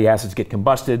three fatty acids get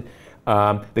combusted.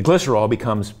 The glycerol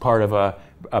becomes part of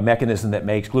a mechanism that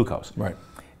makes glucose. Right.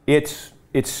 It's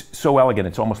so elegant,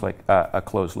 it's almost like a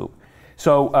closed loop.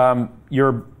 So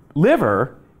your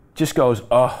liver just goes,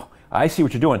 oh, I see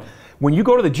what you're doing. When you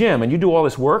go to the gym and you do all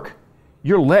this work,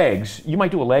 your legs, you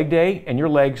might do a leg day, and your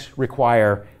legs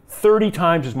require 30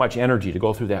 times as much energy to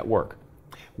go through that work.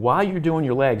 While you're doing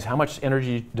your legs, how much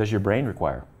energy does your brain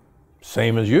require?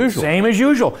 Same as usual. Same as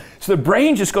usual. So the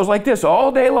brain just goes like this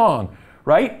all day long,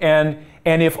 right? And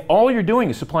if all you're doing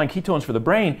is supplying ketones for the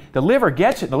brain, the liver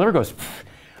gets it. And the liver goes,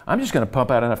 I'm just going to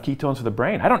pump out enough ketones for the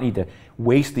brain. I don't need to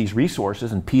waste these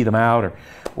resources and pee them out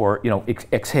or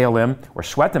exhale them or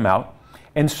sweat them out.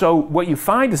 And so what you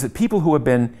find is that people who have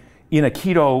been in a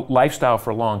keto lifestyle for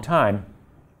a long time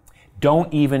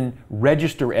don't even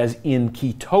register as in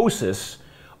ketosis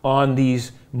on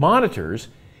these monitors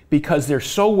because they're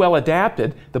so well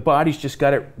adapted, the body's just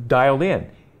got it dialed in.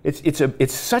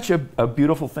 It's such a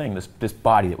beautiful thing, this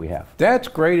body that we have. That's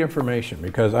great information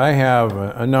because I have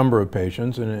a number of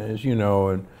patients, and as you know,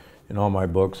 in all my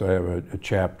books, I have a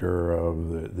chapter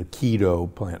of the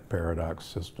keto plant paradox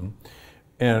system.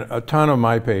 And a ton of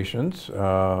my patients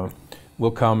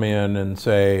will come in and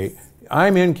say,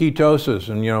 I'm in ketosis,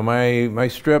 and my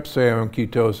strips say I'm in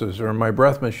ketosis, or my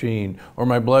breath machine, or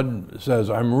my blood says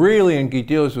I'm really in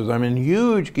ketosis, I'm in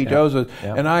huge ketosis,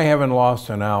 and I haven't lost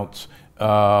an ounce.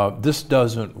 This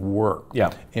doesn't work.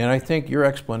 Yeah. And I think your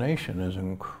explanation is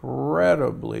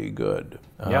incredibly good.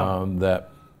 That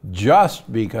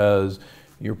just because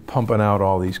you're pumping out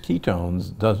all these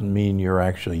ketones doesn't mean you're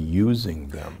actually using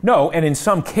them. No, and in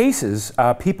some cases,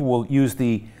 people will use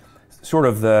the sort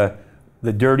of the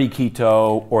dirty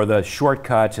keto or the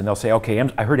shortcuts, and they'll say, okay,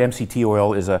 I heard MCT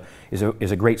oil is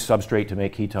a great substrate to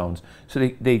make ketones.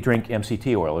 So they drink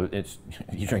MCT oil.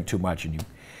 You drink too much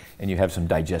and you have some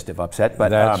digestive upset. But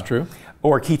that's true.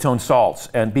 Or ketone salts,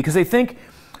 and because they think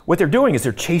what they're doing is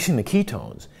they're chasing the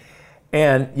ketones,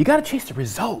 and you got to chase the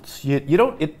results. I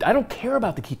don't care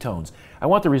about the ketones. I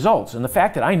want the results, and the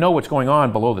fact that I know what's going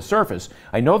on below the surface,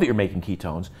 I know that you're making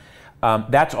ketones.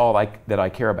 That's all that I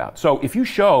care about. So if you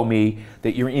show me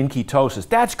that you're in ketosis,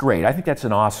 that's great. I think that's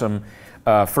an awesome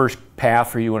first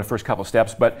path for you in the first couple of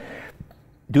steps. But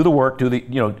do the work,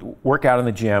 work out in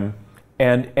the gym,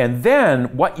 and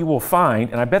then what you will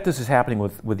find, and I bet this is happening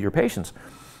with your patients,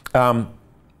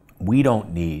 we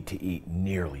don't need to eat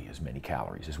nearly as many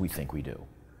calories as we think we do.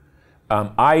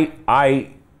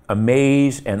 I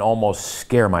amaze and almost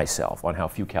scare myself on how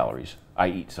few calories I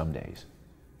eat some days,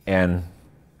 and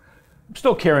I'm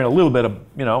still carrying a little bit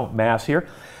of mass here,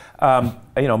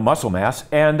 muscle mass,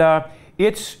 and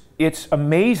it's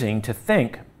amazing to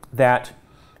think that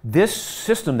this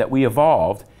system that we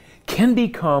evolved can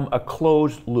become a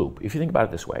closed loop. If you think about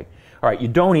it this way, all right, say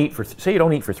you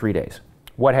don't eat for 3 days.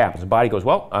 What happens? The body goes,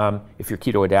 well, if you're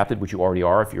keto adapted, which you already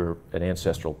are, if you're an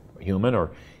ancestral human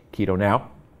or keto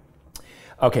now,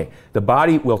 okay, the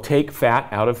body will take fat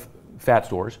out of fat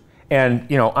stores,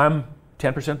 and I'm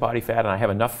 10% body fat, and I have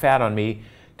enough fat on me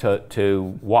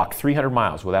to walk 300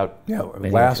 miles without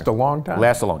last a long time.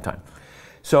 Last a long time.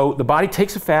 So the body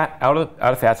takes the fat out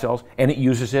of fat cells, and it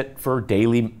uses it for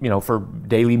daily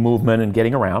movement and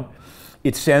getting around.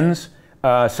 It sends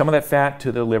some of that fat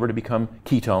to the liver to become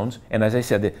ketones, and as I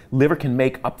said, the liver can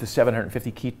make up to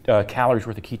 750 calories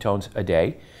worth of ketones a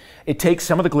day. It takes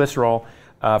some of the glycerol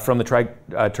from the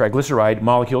triglyceride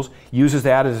molecules, uses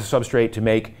that as a substrate to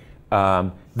make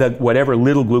whatever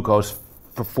little glucose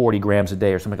for 40 grams a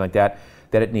day or something like that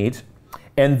it needs.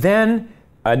 And then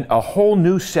a whole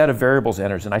new set of variables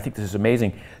enters, and I think this is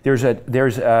amazing. There's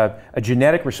a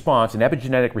genetic response, an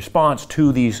epigenetic response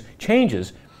to these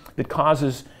changes that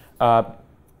causes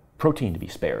protein to be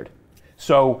spared.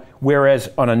 So whereas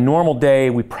on a normal day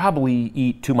we probably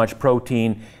eat too much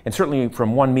protein, and certainly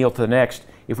from one meal to the next,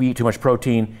 if we eat too much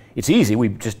protein, it's easy, we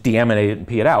just deaminate it and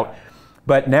pee it out.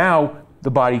 But now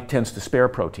the body tends to spare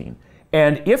protein.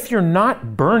 And if you're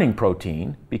not burning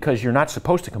protein, because you're not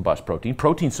supposed to combust protein,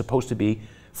 protein's supposed to be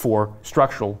for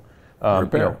structural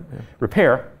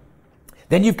repair,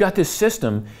 then you've got this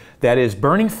system that is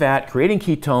burning fat, creating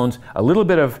ketones, a little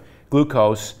bit of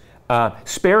glucose,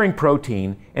 sparing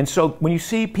protein. And so when you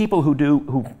see people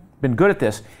who've been good at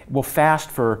this, will fast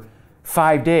for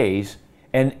 5 days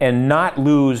and not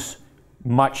lose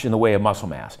much in the way of muscle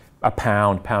mass, a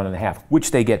pound and a half,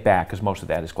 which they get back because most of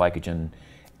that is glycogen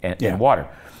and water.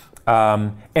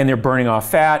 And they're burning off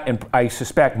fat, and I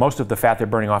suspect most of the fat they're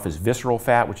burning off is visceral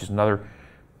fat, which is another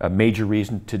major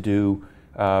reason to do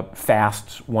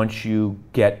fasts once you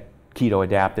get keto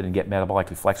adapted and get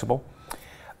metabolically flexible.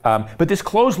 But this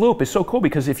closed loop is so cool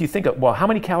because if you think of, well, how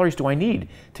many calories do I need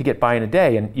to get by in a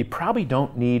day? And you probably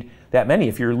don't need that many.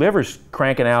 If your liver's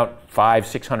cranking out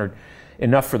 500-600,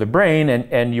 enough for the brain,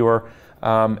 and your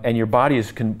body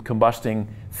is combusting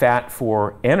fat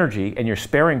for energy, and you're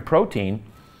sparing protein,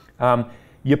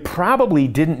 you probably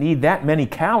didn't need that many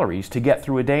calories to get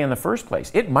through a day in the first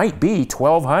place. It might be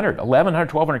 1,200,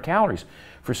 1,100, 1,200 calories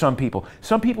for some people.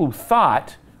 Some people who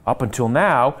thought, up until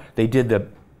now, they did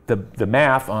the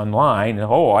math online, and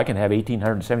oh, I can have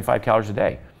 1,875 calories a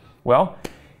day. Well,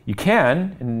 you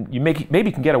can, and you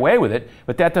maybe can get away with it,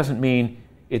 but that doesn't mean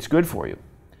it's good for you.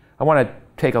 I want to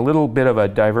take a little bit of a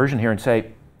diversion here and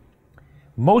say,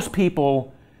 most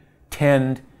people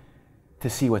tend to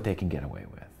see what they can get away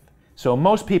with. So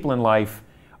most people in life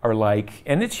are like,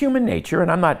 and it's human nature,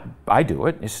 and I do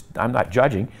it, I'm not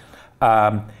judging,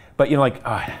 but you know, like,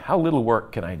 how little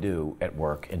work can I do at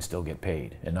work and still get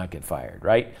paid and not get fired,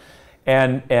 right?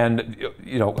 And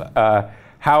you know,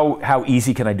 how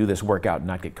easy can I do this workout and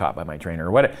not get caught by my trainer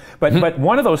or whatever. But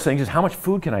one of those things is how much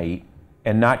food can I eat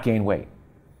and not gain weight?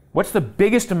 What's the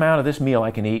biggest amount of this meal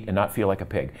I can eat and not feel like a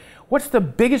pig? What's the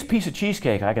biggest piece of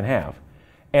cheesecake I can have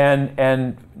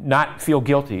and not feel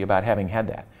guilty about having had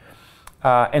that?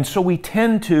 And so we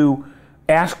tend to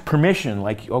ask permission,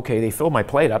 like, okay, they filled my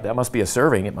plate up, that must be a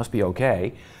serving, it must be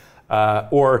okay.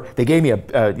 Or they gave me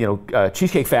a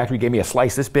Cheesecake Factory gave me a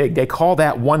slice this big. They call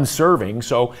that one serving,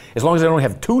 so as long as I don't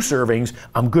have 2 servings,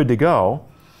 I'm good to go.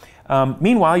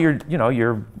 Meanwhile,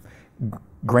 your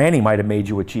Granny might have made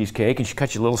you a cheesecake and she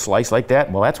cut you a little slice like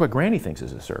that. Well, that's what Granny thinks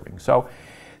is a serving. So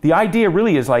the idea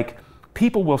really is like,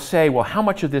 people will say, well, how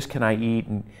much of this can I eat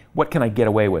and what can I get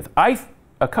away with?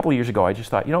 A couple of years ago, I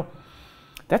just thought, you know,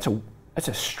 that's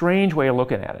a strange way of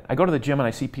looking at it. I go to the gym and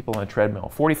I see people on a treadmill,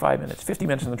 45 minutes, 50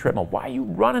 minutes on the treadmill. Why are you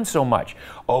running so much?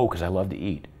 Oh, because I love to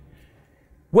eat.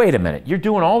 Wait a minute, you're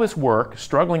doing all this work,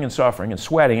 struggling and suffering and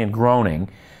sweating and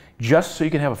groaning, just so you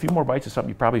can have a few more bites of something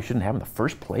you probably shouldn't have in the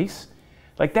first place?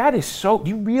 Like, that is so, do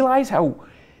you realize how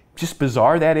just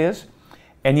bizarre that is?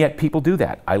 And yet people do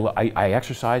that. I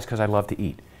exercise because I love to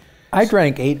eat. I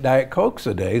drank 8 Diet Cokes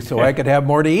a day so I could have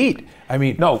more to eat. I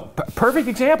mean, no, perfect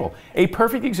example. A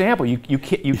perfect example. You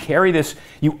carry this,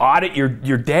 you audit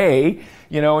your day,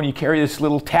 you know, and you carry this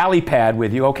little tally pad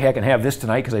with you. Okay, I can have this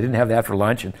tonight because I didn't have that for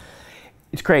lunch, and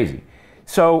it's crazy.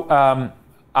 So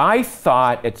I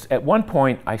thought at one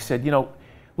point I said, you know,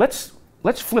 let's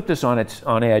flip this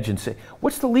on edge and say,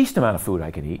 what's the least amount of food I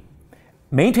can eat?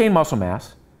 Maintain muscle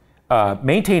mass,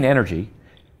 maintain energy,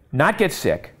 not get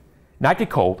sick, not get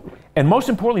cold, and most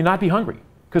importantly, not be hungry,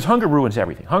 because hunger ruins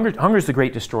everything. Hunger is the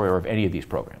great destroyer of any of these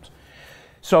programs.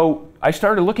 So I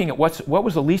started looking at what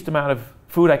was the least amount of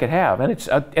food I could have, and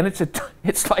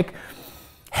it's like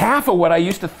half of what I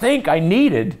used to think I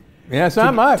needed. Yeah, it's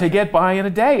not much to get by in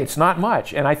a day. It's not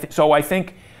much, and so I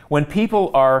think when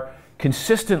people are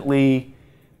consistently,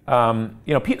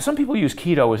 you know, some people use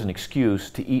keto as an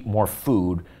excuse to eat more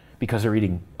food because they're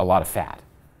eating a lot of fat.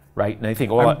 Right, and I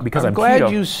think, well, because I'm glad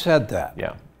keto, you said that.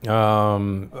 Yeah.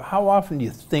 How often do you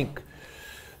think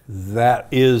that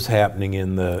is happening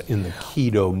in the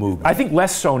keto movement? I think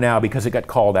less so now because it got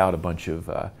called out a bunch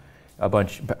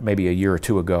maybe a year or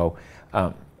 2 ago.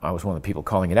 I was one of the people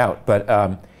calling it out,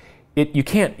 but you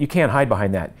can't hide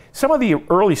behind that. Some of the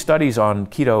early studies on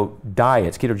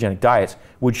ketogenic diets,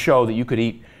 would show that you could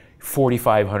eat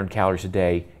 4,500 calories a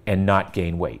day and not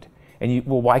gain weight. And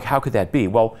well, how could that be?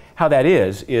 Well, how that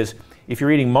is if you're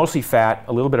eating mostly fat,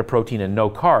 a little bit of protein, and no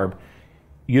carb,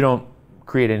 you don't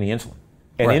create any insulin.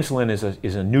 And right. Insulin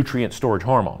is a nutrient storage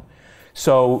hormone.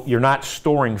 So you're not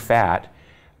storing fat.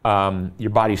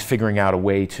 Your body's figuring out a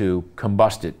way to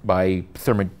combust it by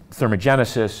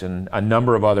thermogenesis and a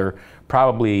number of other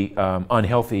probably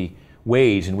unhealthy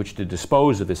ways in which to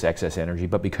dispose of this excess energy.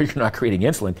 But because you're not creating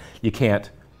insulin, you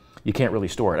can't really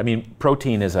store it. I mean,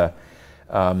 protein is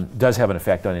does have an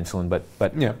effect on insulin, but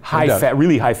yeah, high fat,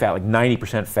 really high fat, like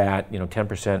 90% fat,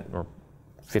 10% or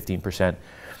 15%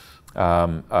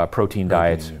 protein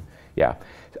diets. Yeah.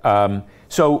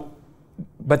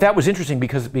 But that was interesting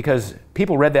because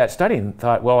people read that study and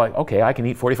thought, well, okay, I can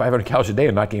eat 4,500 calories a day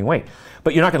and not gain weight.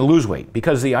 But you're not going to lose weight,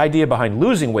 because the idea behind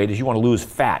losing weight is you want to lose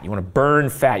fat. You want to burn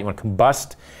fat. You want to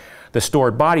combust the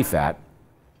stored body fat.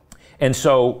 And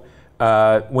so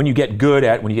when you get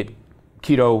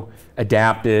keto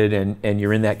adapted and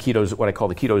you're in that what I call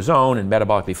the keto zone, and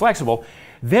metabolically flexible,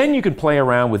 then you can play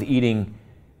around with eating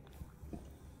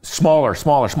smaller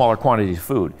quantities of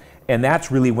food. And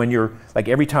that's really when you're, like,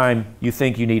 every time you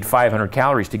think you need 500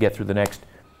 calories to get through the next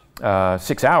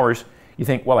 6 hours, you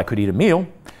think, well, I could eat a meal,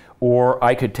 or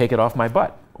I could take it off my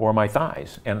butt or my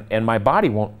thighs, and my body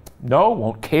won't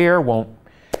care, won't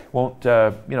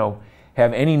have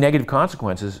any negative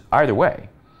consequences either way.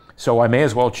 So I may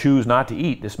as well choose not to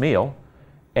eat this meal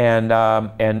and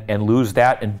lose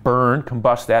that and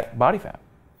combust that body fat.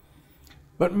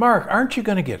 But Mark, aren't you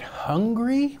going to get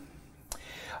hungry?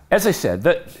 as I said,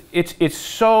 it's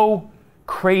so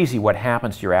crazy what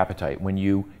happens to your appetite when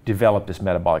you develop this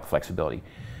metabolic flexibility.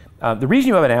 The reason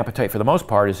you have an appetite for the most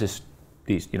part is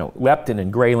these leptin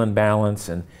and ghrelin balance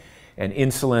and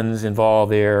insulin's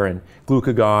involved there and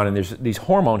glucagon, and there's these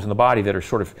hormones in the body that are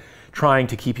sort of trying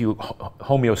to keep you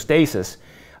homeostasis,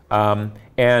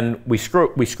 and we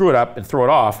screw it up and throw it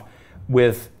off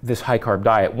with this high carb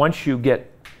diet. Once you get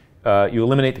you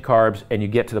eliminate the carbs and you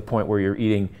get to the point where you're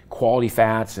eating quality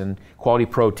fats and quality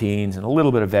proteins and a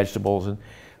little bit of vegetables and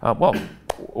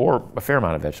or a fair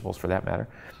amount of vegetables for that matter,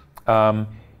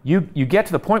 you get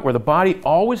to the point where the body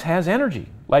always has energy.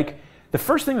 Like the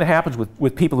first thing that happens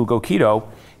with people who go keto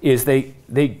is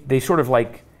they sort of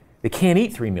like they can't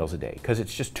eat 3 meals a day because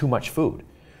it's just too much food.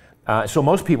 So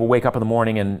most people wake up in the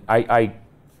morning, and I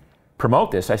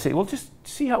promote this. I say, well, just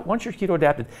see how, once you're keto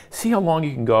adapted, see how long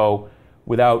you can go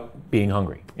without being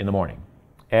hungry in the morning.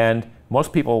 And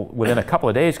most people within a couple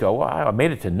of days go, well, I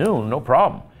made it to noon, no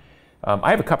problem.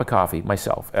 I have a cup of coffee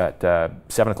myself at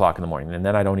 7 o'clock in the morning, and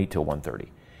then I don't eat till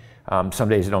 1:30. Some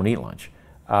days I don't eat lunch.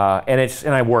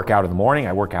 And I work out in the morning.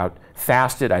 I work out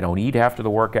fasted. I don't eat after the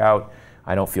workout.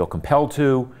 I don't feel compelled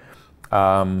to.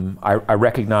 I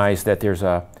recognize that there's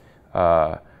an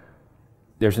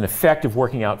effect of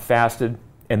working out fasted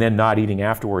and then not eating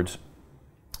afterwards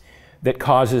that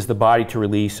causes the body to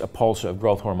release a pulse of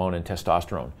growth hormone and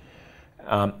testosterone.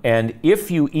 And if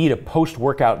you eat a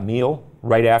post-workout meal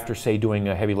right after, say, doing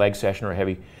a heavy leg session or a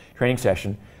heavy training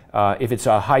session, if it's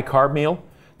a high-carb meal,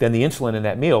 then the insulin in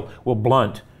that meal will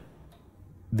blunt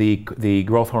the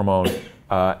growth hormone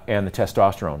and the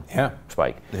testosterone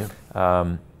spike.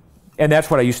 Yeah. And that's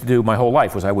what I used to do my whole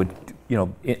life. Was I would,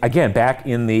 again, back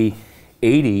in the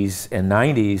 80s and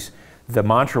 90s, the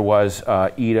mantra was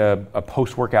eat a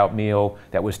post-workout meal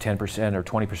that was 10% or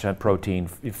 20% protein,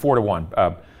 4 to 1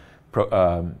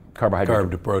 carbohydrate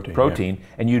Carb to protein. Protein, yeah.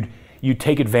 And you'd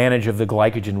take advantage of the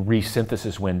glycogen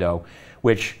resynthesis window,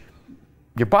 which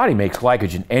your body makes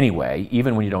glycogen anyway,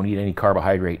 even when you don't eat any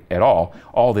carbohydrate at all.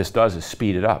 All this does is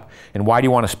speed it up. And why do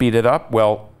you want to speed it up?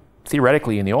 Well,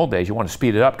 theoretically, in the old days, you want to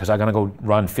speed it up because I'm going to go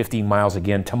run 15 miles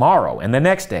again tomorrow, and the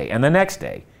next day, and the next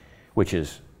day, which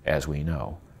is, as we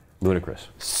know, ludicrous.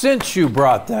 Since you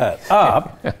brought that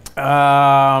up,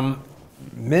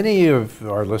 many of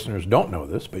our listeners don't know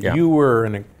this, but you were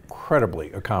an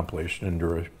incredibly accomplished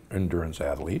endurance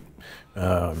athlete.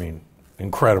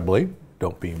 Incredibly,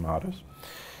 don't be modest.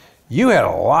 You had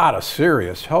a lot of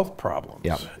serious health problems.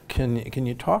 Yeah. Can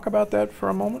you talk about that for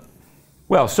a moment?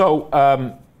 Well, so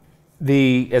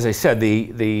as I said,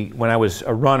 when I was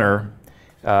a runner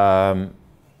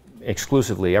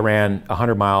exclusively, I ran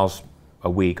 100 miles a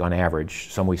week on average.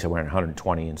 Some weeks I ran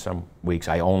 120, and some weeks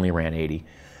I only ran 80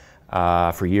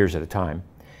 for years at a time.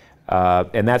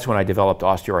 And that's when I developed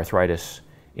osteoarthritis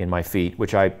in my feet,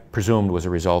 which I presumed was a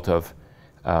result of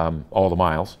all the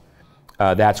miles.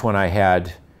 That's when I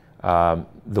had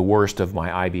the worst of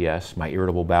my IBS, my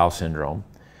irritable bowel syndrome.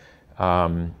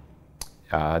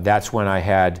 That's when I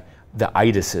had the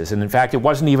itises, and in fact, it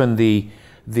wasn't even the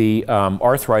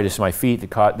arthritis in my feet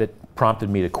that prompted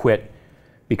me to quit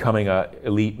becoming an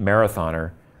elite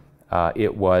marathoner.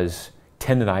 It was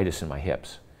tendonitis in my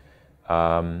hips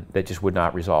that just would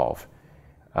not resolve,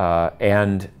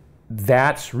 and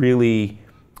that's really,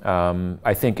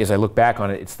 I think, as I look back on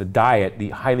it, it's the diet, the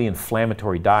highly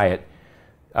inflammatory diet,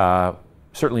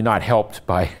 certainly not helped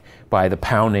by the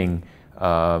pounding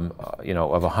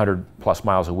of 100 plus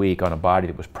miles a week on a body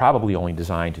that was probably only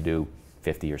designed to do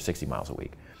 50 or 60 miles a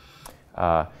week.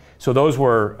 So those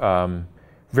were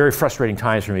very frustrating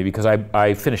times for me because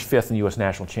I finished 5th in the U.S.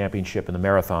 National Championship in the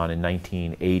marathon in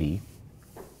 1980,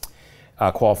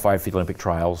 qualified for the Olympic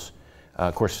trials.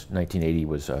 Of course, 1980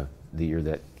 was the year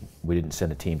that we didn't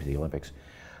send a team to the Olympics.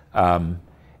 And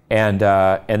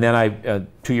then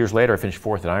 2 years later, I finished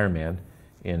 4th at Ironman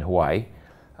in Hawaii.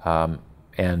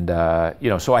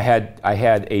 So I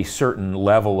had a certain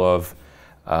level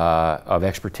of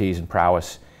expertise and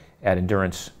prowess at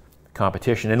endurance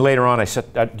competition. And later on, I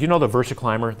set. Do you know the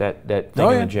VersaClimber, that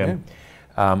thing in the gym?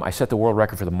 Yeah. I set the world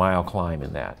record for the mile climb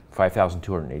in that,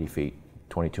 5,280 feet,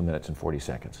 22 minutes and 40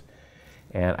 seconds.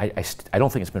 And I don't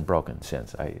think it's been broken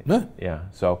since.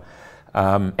 So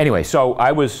anyway, so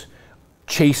I was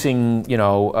chasing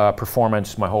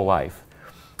performance my whole life,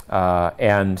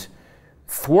 and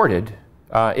thwarted.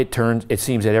 It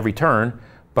seems at every turn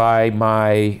by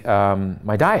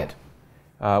my diet,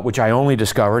 which I only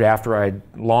discovered after I'd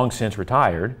long since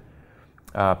retired.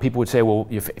 People would say, well,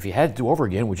 if you had to do over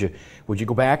again, would you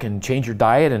go back and change your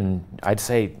diet? And I'd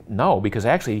say no, because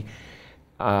actually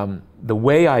the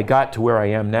way I got to where I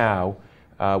am now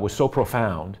was so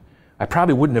profound. I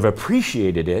probably wouldn't have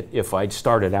appreciated it if I'd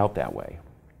started out that way.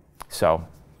 So.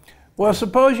 Well,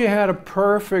 suppose you had a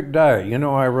perfect diet. You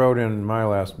know, I wrote in my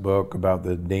last book about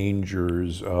the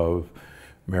dangers of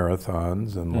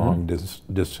marathons and long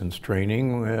distance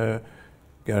training.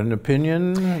 Got an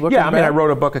opinion? Yeah, I mean, I wrote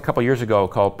a book a couple years ago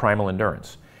called Primal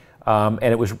Endurance. And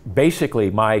it was basically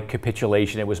my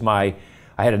capitulation. I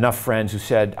had enough friends who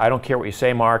said, I don't care what you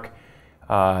say, Mark.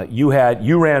 You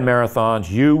ran marathons,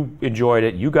 you enjoyed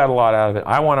it, you got a lot out of it.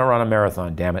 I want to run a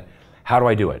marathon, damn it. How do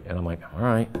I do it? And I'm like, all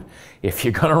right, if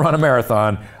you're going to run a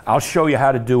marathon, I'll show you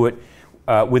how to do it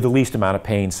with the least amount of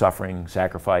pain, suffering,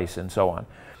 sacrifice, and so on.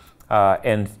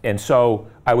 And so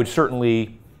I would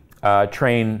certainly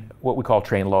train what we call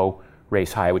train low,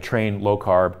 race high. I would train low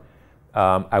carb.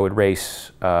 I would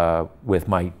race with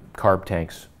my carb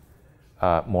tanks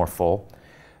more full.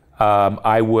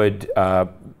 I would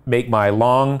make my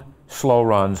long, slow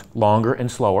runs longer and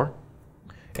slower.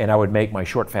 And I would make my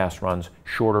short, fast runs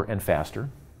shorter and faster.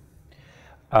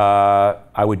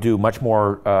 I would do much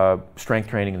more strength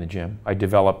training in the gym. I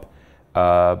develop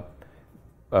what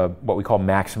we call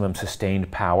maximum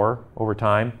sustained power over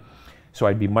time. So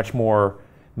I'd be much more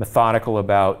methodical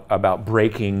about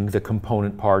breaking the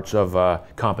component parts of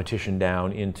competition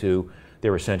down into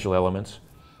their essential elements.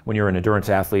 When you're an endurance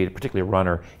athlete, particularly a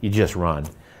runner, you just run.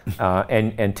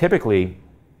 And typically,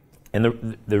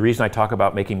 and the reason I talk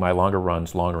about making my longer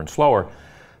runs longer and slower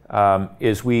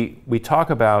is we talk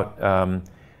about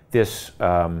this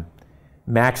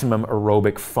maximum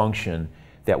aerobic function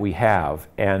that we have.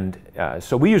 And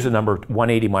so we use the number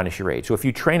 180 minus your age. So if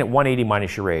you train at 180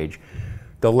 minus your age,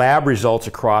 the lab results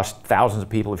across thousands of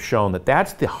people have shown that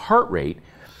that's the heart rate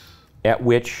at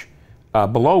which,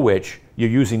 below which, you're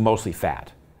using mostly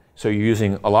fat. So you're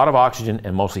using a lot of oxygen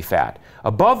and mostly fat.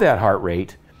 Above that heart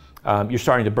rate, you're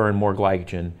starting to burn more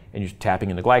glycogen and you're tapping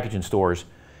into glycogen stores.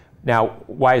 Now,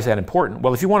 why is that important?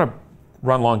 Well, if you want to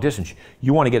run long distance,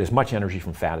 you want to get as much energy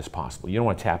from fat as possible. You don't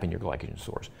want to tap in your glycogen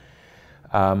stores.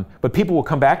 But people will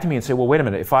come back to me and say, well, wait a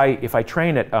minute, if I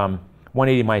train at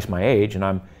 180 minus my age and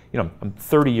I'm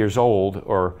 30 years old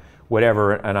or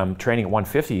whatever and I'm training at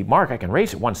 150, Mark, I can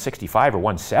race at 165 or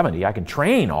 170. I can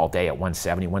train all day at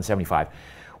 170, 175.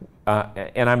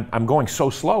 And I'm going so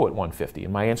slow at 150.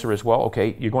 And my answer is, well,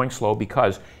 okay, you're going slow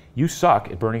because you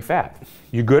suck at burning fat.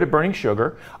 You're good at burning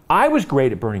sugar. I was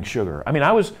great at burning sugar. I mean,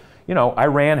 I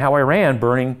ran how I ran,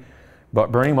 burning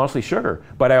mostly sugar.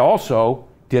 But I also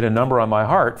did a number on my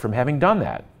heart from having done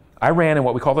that. I ran in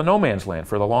what we call the no man's land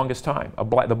for the longest time,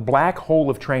 the black hole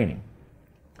of training,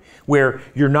 where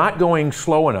you're not going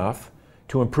slow enough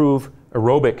to improve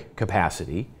aerobic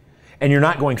capacity, and you're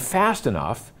not going fast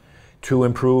enough to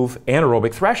improve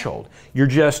anaerobic threshold. You're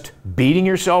just beating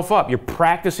yourself up. You're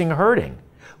practicing hurting,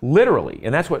 literally.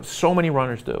 And that's what so many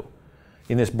runners do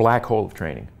in this black hole of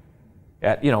training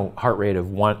at heart rate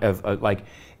of like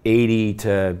 80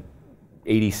 to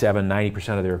 87,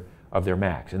 90% of their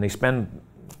max. And they spend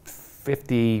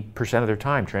 50% of their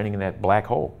time training in that black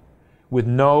hole with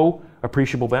no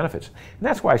appreciable benefits. And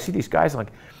that's why I see these guys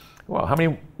like, well, how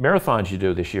many marathons you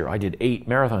do this year? I did 8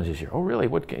 marathons this year. Oh, really?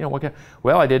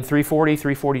 Well, I did 340,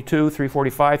 342,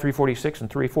 345, 346, and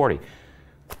 340.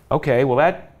 Okay,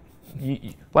 well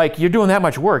you're doing that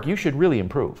much work, you should really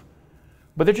improve.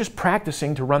 But they're just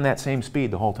practicing to run that same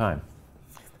speed the whole time.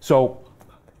 So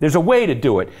there's a way to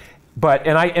do it.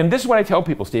 And this is what I tell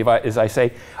people, Steve, is I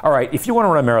say, all right, if you want to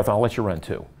run a marathon, I'll let you run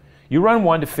 2. You run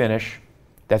 1 to finish,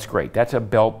 that's great. That's a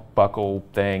belt buckle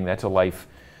thing, that's a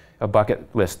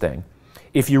bucket list thing.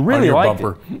 If you really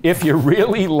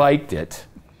liked it,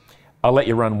 I'll let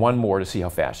you run 1 more to see how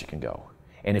fast you can go.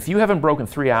 And if you haven't broken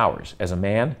 3 hours as a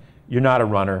man, you're not a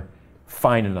runner,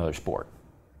 find another sport.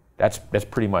 That's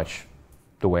pretty much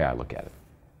the way I look at it.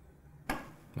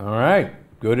 All right.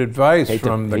 Good advice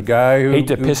from the guy who hate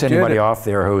to piss anybody off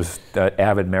there who's an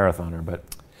avid marathoner, but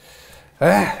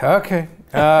okay.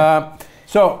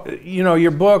 So your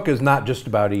book is not just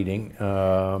about eating.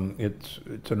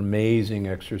 It's an amazing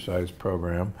exercise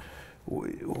program.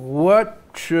 What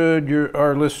should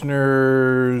our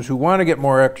listeners who want to get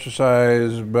more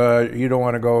exercise, but you don't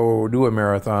want to go do a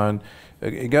marathon,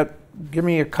 give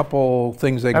me a couple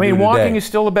things they can do today. Walking is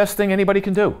still the best thing anybody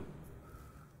can do.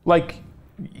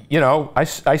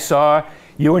 I saw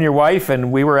you and your wife,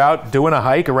 and we were out doing a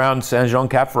hike around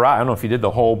Saint-Jean-Cap-Ferrat. I don't know if you did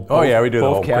the whole we did the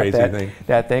whole crazy thing.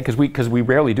 That thing, because we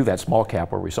rarely do that small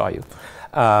cap where we saw you.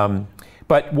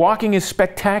 But walking is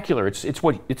spectacular.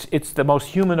 It's the most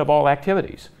human of all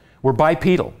activities. We're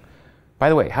bipedal. By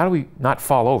the way, how do we not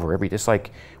fall over we're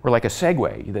like a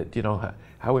Segway that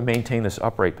how we maintain this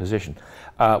upright position.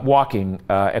 Walking,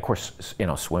 of course,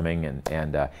 swimming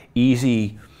and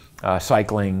easy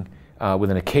cycling,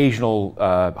 with an occasional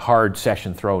hard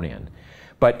session thrown in.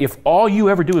 But if all you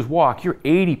ever do is walk, you're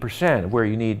 80% of where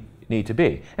you need to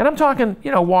be. And I'm talking,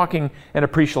 walking an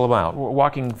appreciable amount. We're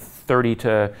walking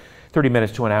 30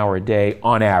 minutes to an hour a day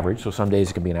on average. So some days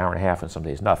it can be an hour and a half, and some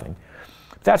days nothing.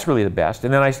 That's really the best.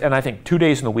 And then I think 2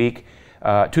 days in the week,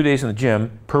 2 days in the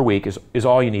gym per week is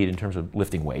all you need in terms of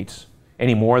lifting weights.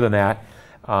 Any more than that,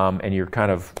 and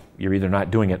you're either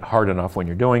not doing it hard enough when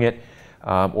you're doing it,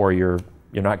 or you're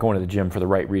not going to the gym for the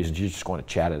right reasons. You're just going to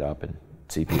chat it up and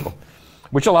see people,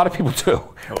 which a lot of people do,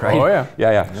 right? Oh yeah.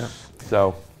 Yeah.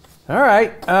 So, all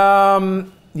right.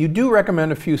 You do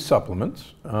recommend a few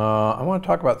supplements. I want to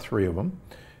talk about 3 of them.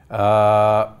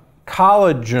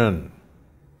 Collagen.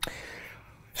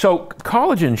 So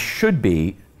collagen should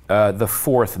be the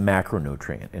 4th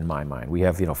macronutrient in my mind. We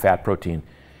have fat, protein,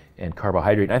 and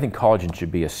carbohydrate. And I think collagen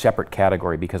should be a separate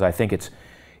category because I think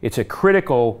it's a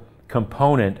critical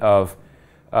component of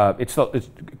it's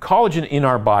collagen in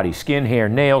our body. Skin, hair,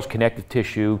 nails, connective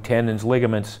tissue, tendons,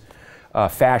 ligaments,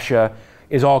 fascia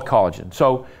is all collagen.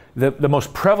 So the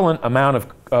most prevalent amount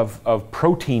of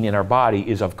protein in our body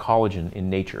is of collagen in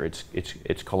nature. It's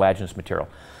collagenous material.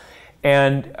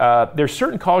 And there's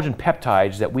certain collagen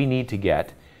peptides that we need to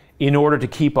get in order to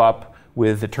keep up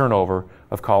with the turnover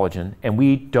of collagen, and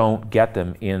we don't get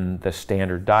them in the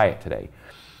standard diet today.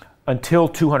 Until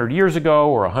 200 years ago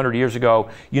or 100 years ago,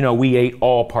 we ate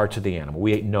all parts of the animal.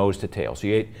 We ate nose to tail. So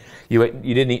you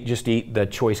didn't just eat the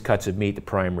choice cuts of meat, the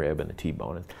prime rib and the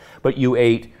T-bone, but you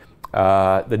ate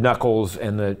the knuckles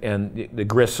and the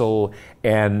gristle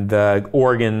and the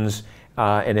organs.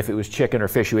 And if it was chicken or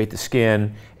fish, you ate the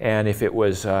skin. And if it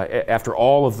was, after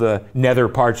all of the nether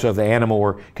parts of the animal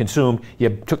were consumed,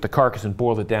 you took the carcass and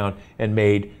boiled it down and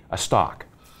made a stock.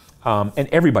 And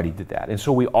everybody did that. And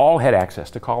so we all had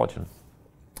access to collagen.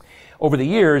 Over the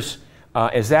years,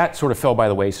 as that sort of fell by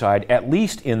the wayside, at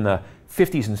least in the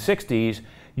 50s and 60s,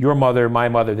 your mother, my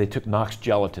mother, they took Knox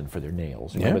gelatin for their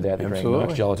nails. Remember that? They drank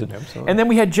Knox gelatin. Absolutely. And then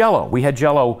we had Jell-O. We had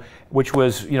Jell-O, which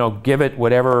was, give it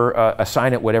whatever,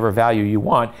 assign it whatever value you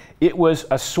want. It was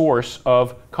a source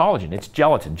of collagen. It's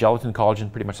gelatin. Gelatin, collagen,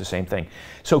 pretty much the same thing.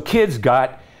 So kids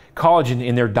got collagen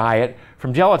in their diet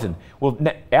from gelatin. Well,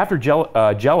 after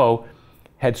Jell-O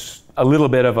had a little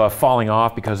bit of a falling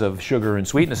off because of sugar and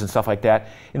sweetness and stuff like that,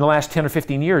 in the last 10 or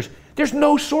 15 years, there's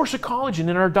no source of collagen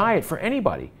in our diet for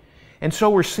anybody. And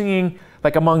so we're seeing,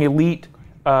 like among elite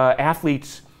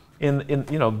athletes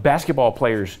in basketball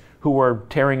players who are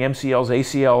tearing MCLs,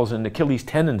 ACLs, and Achilles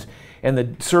tendons, and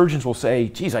the surgeons will say,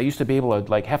 geez, I used to be able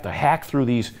to have to hack through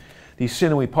these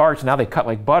sinewy parts, now they cut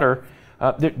like butter.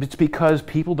 It's because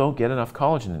people don't get enough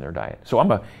collagen in their diet. So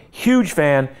I'm a huge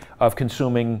fan of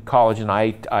consuming collagen.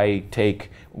 I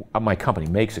take, my company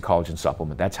makes a collagen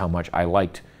supplement. That's how much I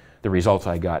liked the results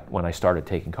I got when I started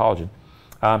taking collagen.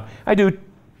 I do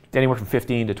anywhere from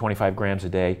 15 to 25 grams a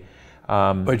day.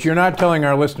 But you're not telling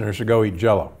our listeners to go eat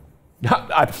Jell-O.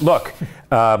 Look,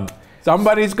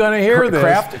 somebody's going to hear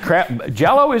this.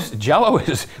 Jell-O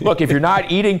is. Look, if you're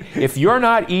not eating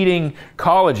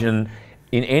collagen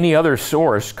in any other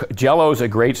source, Jell-O is a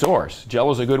great source.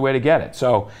 Jell-O is a good way to get it.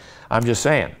 So, I'm just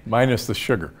saying. Minus the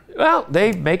sugar. Well,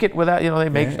 they make it without. They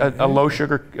make a low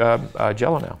sugar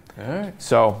Jell-O now. All right.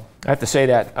 So I have to say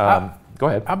that. Go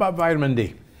ahead. How about vitamin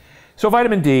D? So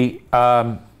vitamin D,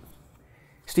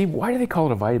 Steve, why do they call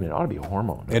it a vitamin? It ought to be a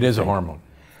hormone. It is a hormone.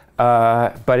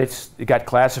 But it got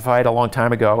classified a long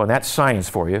time ago, and that's science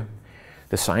for you.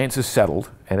 The science is settled,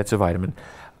 and it's a vitamin.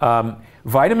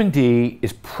 Vitamin D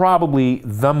is probably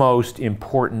the most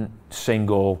important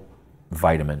single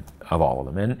vitamin of all of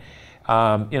them. And,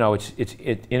 it's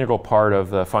an integral part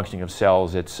of the functioning of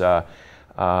cells. It's, our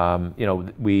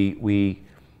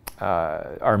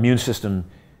immune system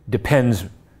depends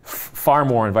far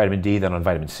more on vitamin D than on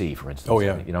vitamin C, for instance. Oh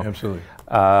yeah, absolutely.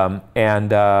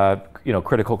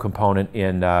 Critical component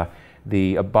in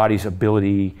the body's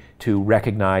ability to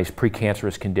recognize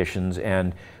precancerous conditions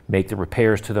and make the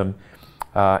repairs to them.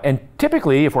 And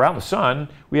typically, if we're out in the sun,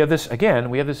 we have this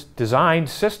designed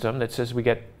system that says we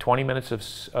get 20 minutes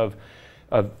of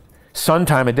sun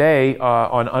time a day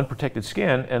on unprotected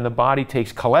skin, and the body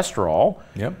takes cholesterol,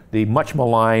 the much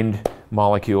maligned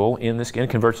molecule in the skin,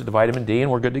 converts it to vitamin D, and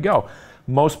we're good to go.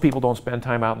 Most people don't spend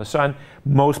time out in the sun.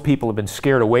 Most people have been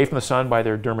scared away from the sun by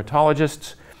their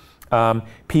dermatologists.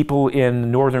 People in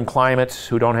northern climates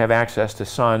who don't have access to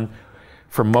sun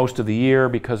for most of the year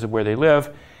because of where they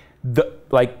live,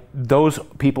 those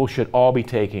people should all be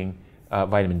taking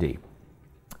vitamin D.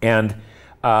 And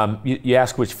you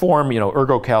ask which form,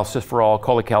 ergocalciferol,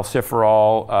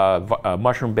 cholecalciferol,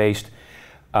 mushroom-based.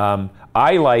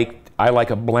 I I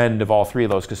like a blend of all three of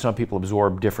those because some people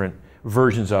absorb different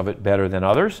versions of it better than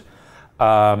others.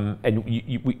 And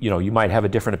you might have a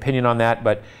different opinion on that,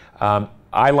 but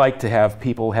I like to have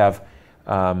people have,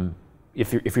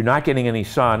 if you're not getting any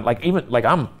sun, like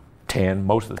I'm tan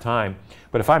most of the time,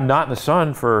 but if I'm not in the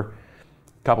sun for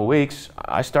a couple of weeks,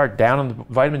 I start down on the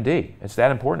vitamin D. It's that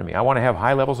important to me. I want to have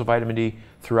high levels of vitamin D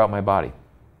throughout my body.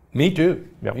 Me too.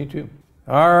 Yep. Me too.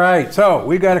 All right, so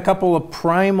we got a couple of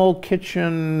Primal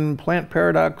Kitchen Plant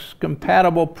Paradox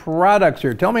compatible products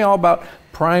here. Tell me all about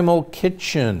Primal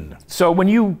Kitchen. So when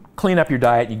you clean up your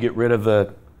diet, you get rid of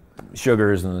the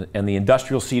sugars and the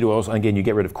industrial seed oils. Again, you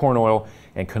get rid of corn oil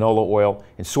and canola oil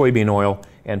and soybean oil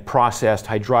and processed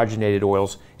hydrogenated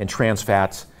oils and trans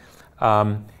fats.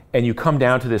 And you come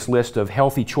down to this list of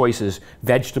healthy choices: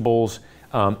 vegetables,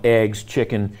 eggs,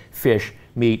 chicken, fish,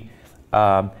 meat.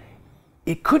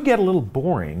 It could get a little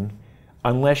boring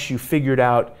unless you figured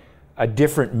out a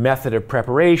different method of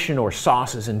preparation or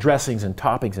sauces and dressings and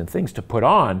toppings and things to put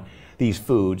on these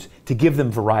foods to give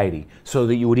them variety so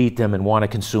that you would eat them and want to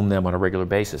consume them on a regular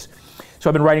basis. So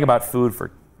I've been writing about food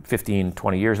for 15,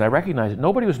 20 years, and I recognize that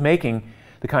nobody was making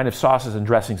the kind of sauces and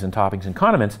dressings and toppings and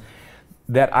condiments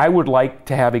that I would like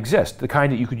to have exist, the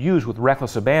kind that you could use with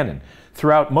reckless abandon.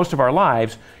 Throughout most of our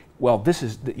lives, well, this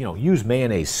is, use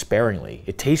mayonnaise sparingly.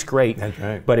 It tastes great, that's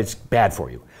right, but it's bad for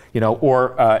you.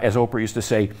 Or as Oprah used to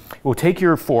say, well, take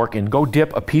your fork and go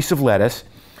dip a piece of lettuce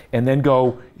and then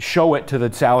go show it to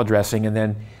the salad dressing and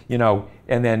then,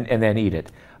 and then eat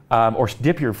it. Or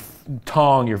dip your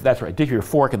tongue, that's right, dip your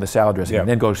fork in the salad dressing and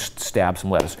then go stab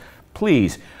some lettuce.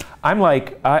 Please, I'm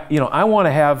like, I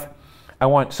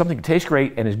want something to taste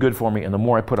great and is good for me, and the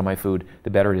more I put on my food, the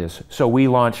better it is. So we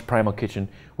launched Primal Kitchen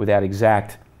with that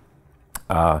exact,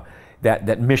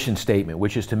 that mission statement,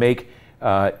 which is to make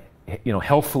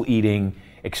healthful eating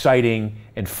exciting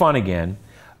and fun again.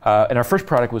 And our first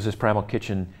product was this Primal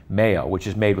Kitchen mayo, which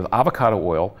is made with avocado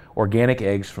oil, organic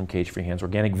eggs from cage-free hens,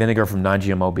 organic vinegar from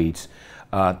non-GMO beets,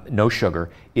 no sugar.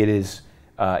 It is,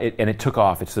 and it took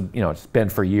off. It's it's been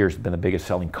for years been the biggest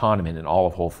selling condiment in all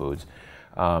of Whole Foods,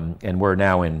 and we're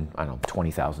now in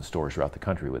 20,000 stores throughout the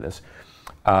country with this.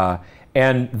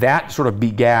 And that sort of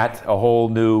begat a whole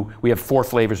new, we have 4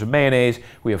 flavors of mayonnaise,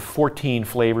 we have 14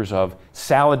 flavors of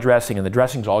salad dressing, and the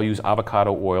dressings all use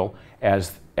avocado oil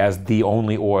as the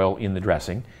only oil in the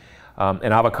dressing.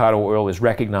 And avocado oil is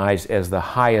recognized as the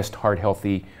highest heart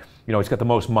healthy, it's got the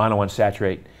most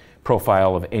monounsaturated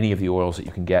profile of any of the oils that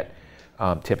you can get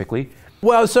typically.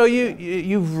 Well, so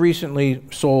you've recently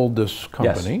sold this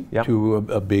company to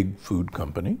a big food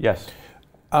company. Yes.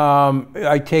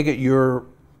 I take it you're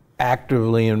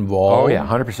actively involved. Oh yeah,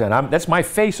 100%. That's my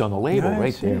face on the label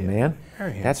right there, man.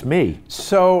 That's me.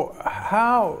 So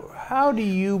how do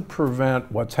you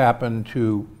prevent what's happened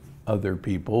to other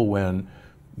people when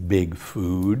big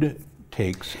food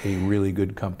takes a really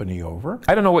good company over?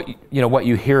 I don't know what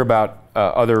you hear about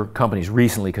other companies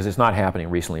recently, because it's not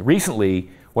happening recently. Recently,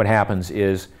 what happens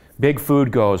is big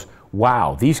food goes,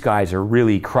 wow, these guys are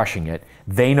really crushing it.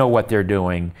 They know what they're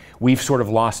doing. We've sort of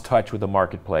lost touch with the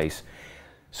marketplace.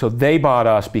 So they bought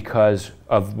us because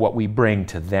of what we bring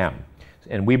to them.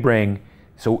 And we bring,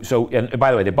 and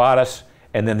by the way, they bought us,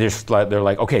 and then they're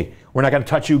like, okay, we're not going to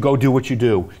touch you, go do what you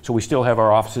do. So we still have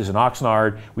our offices in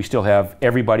Oxnard. We still have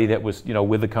everybody that was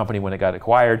with the company when it got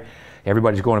acquired.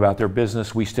 Everybody's going about their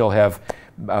business. We still have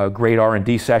great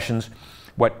R&D sessions.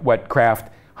 What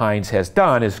Kraft Heinz has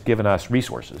done is given us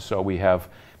resources. So we have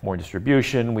more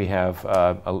distribution. We have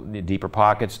deeper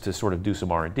pockets to sort of do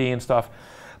some R&D and stuff.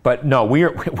 But no, we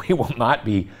will not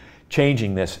be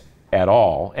changing this at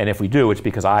all. And if we do, it's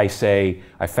because I say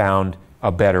I found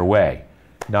a better way,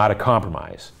 not a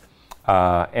compromise.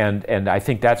 And I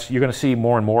think you're going to see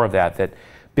more and more of that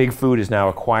big food is now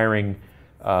acquiring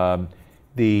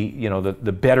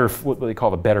the better, what they call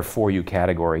the better for you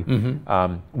category,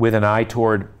 with an eye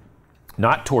toward,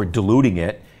 not toward diluting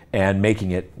it and making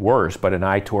it worse, but an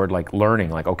eye toward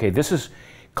learning, okay, this is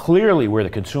clearly where the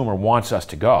consumer wants us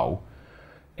to go.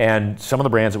 And some of the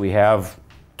brands that we have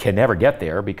can never get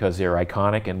there because they're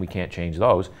iconic and we can't change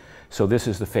those. So this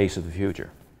is the face of the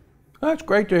future. That's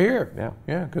great to hear.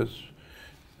 Yeah, because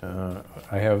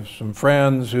I have some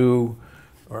friends who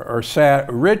are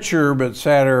richer but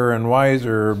sadder and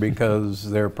wiser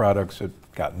because their products have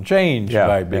gotten changed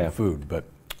by big food. But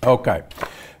okay.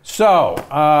 So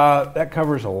that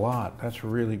covers a lot. That's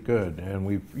really good,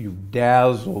 and you've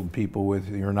dazzled people with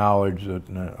your knowledge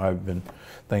that I've been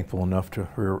thankful enough to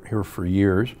hear for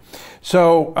years.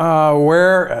 So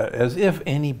as if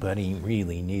anybody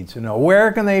really needs to know,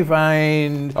 where can they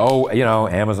find? Oh,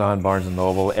 Amazon, Barnes and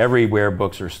Noble, everywhere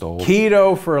books are sold.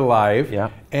 Keto for Life.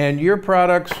 Yeah. And your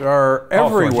products are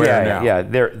everywhere now. Yeah,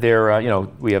 they're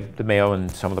we have the Mayo, and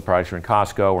some of the products are in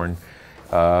Costco, or in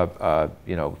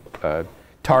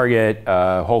Target,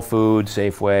 Whole Foods,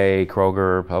 Safeway,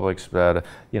 Kroger, Publix,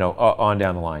 on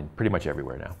down the line, pretty much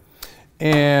everywhere now.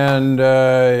 And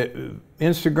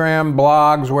Instagram,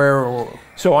 blogs, where?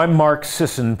 So I'm Mark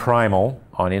Sisson Primal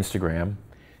on Instagram.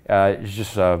 It's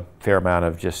just a fair amount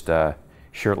of just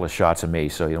shirtless shots of me,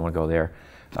 so you don't want to go there.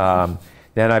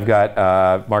 Then I've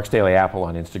got Mark's Daily Apple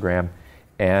on Instagram,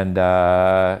 and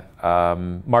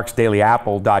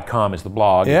marksdailyapple.com is the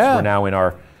blog. Yeah. We're now in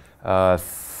our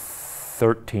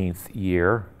 14th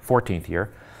year,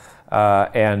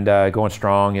 and going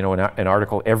strong, an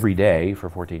article every day for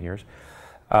 14 years.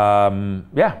 And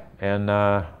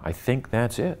I think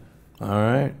that's it. All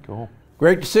right. Cool.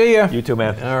 Great to see you. You too,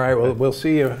 man. All right, well, we'll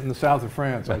see you in the south of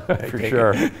France. For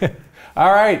sure.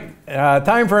 All right,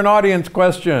 time for an audience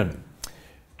question.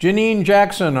 Janine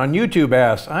Jackson on YouTube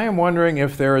asks, I am wondering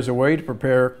if there is a way to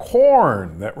prepare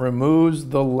corn that removes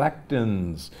the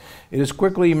lectins. It is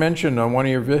quickly mentioned on one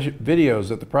of your videos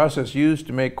that the process used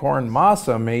to make corn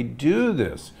masa may do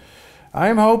this. I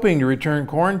am hoping to return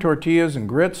corn tortillas and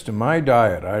grits to my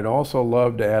diet. I'd also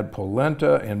love to add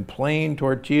polenta and plain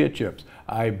tortilla chips.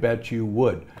 I bet you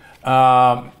would.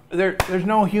 There's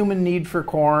no human need for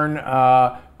corn.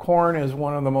 Corn is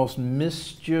one of the most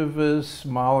mischievous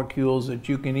molecules that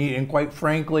you can eat. And quite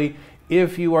frankly,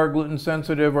 if you are gluten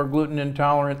sensitive or gluten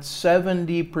intolerant,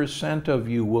 70% of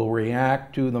you will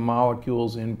react to the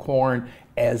molecules in corn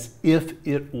as if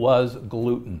it was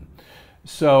gluten.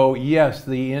 So yes,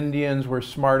 the Indians were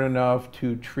smart enough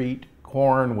to treat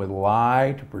corn with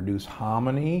lye to produce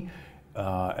hominy.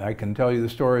 I can tell you the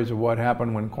stories of what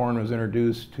happened when corn was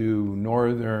introduced to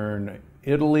northern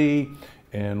Italy,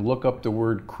 and look up the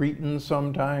word Cretan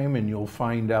sometime and you'll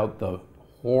find out the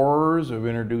horrors of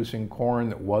introducing corn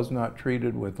that was not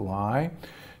treated with lye.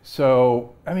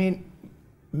 So, I mean,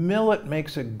 millet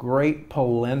makes a great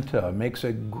polenta, makes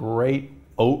a great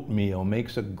oatmeal,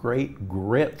 makes a great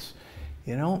grits.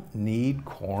 You don't need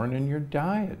corn in your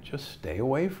diet. Just stay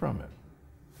away from it.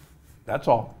 That's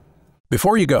all.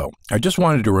 Before you go, I just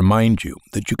wanted to remind you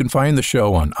that you can find the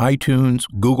show on iTunes,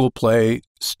 Google Play,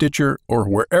 Stitcher, or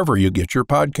wherever you get your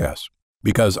podcasts.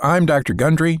 Because I'm Dr.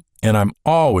 Gundry, and I'm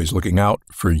always looking out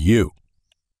for you.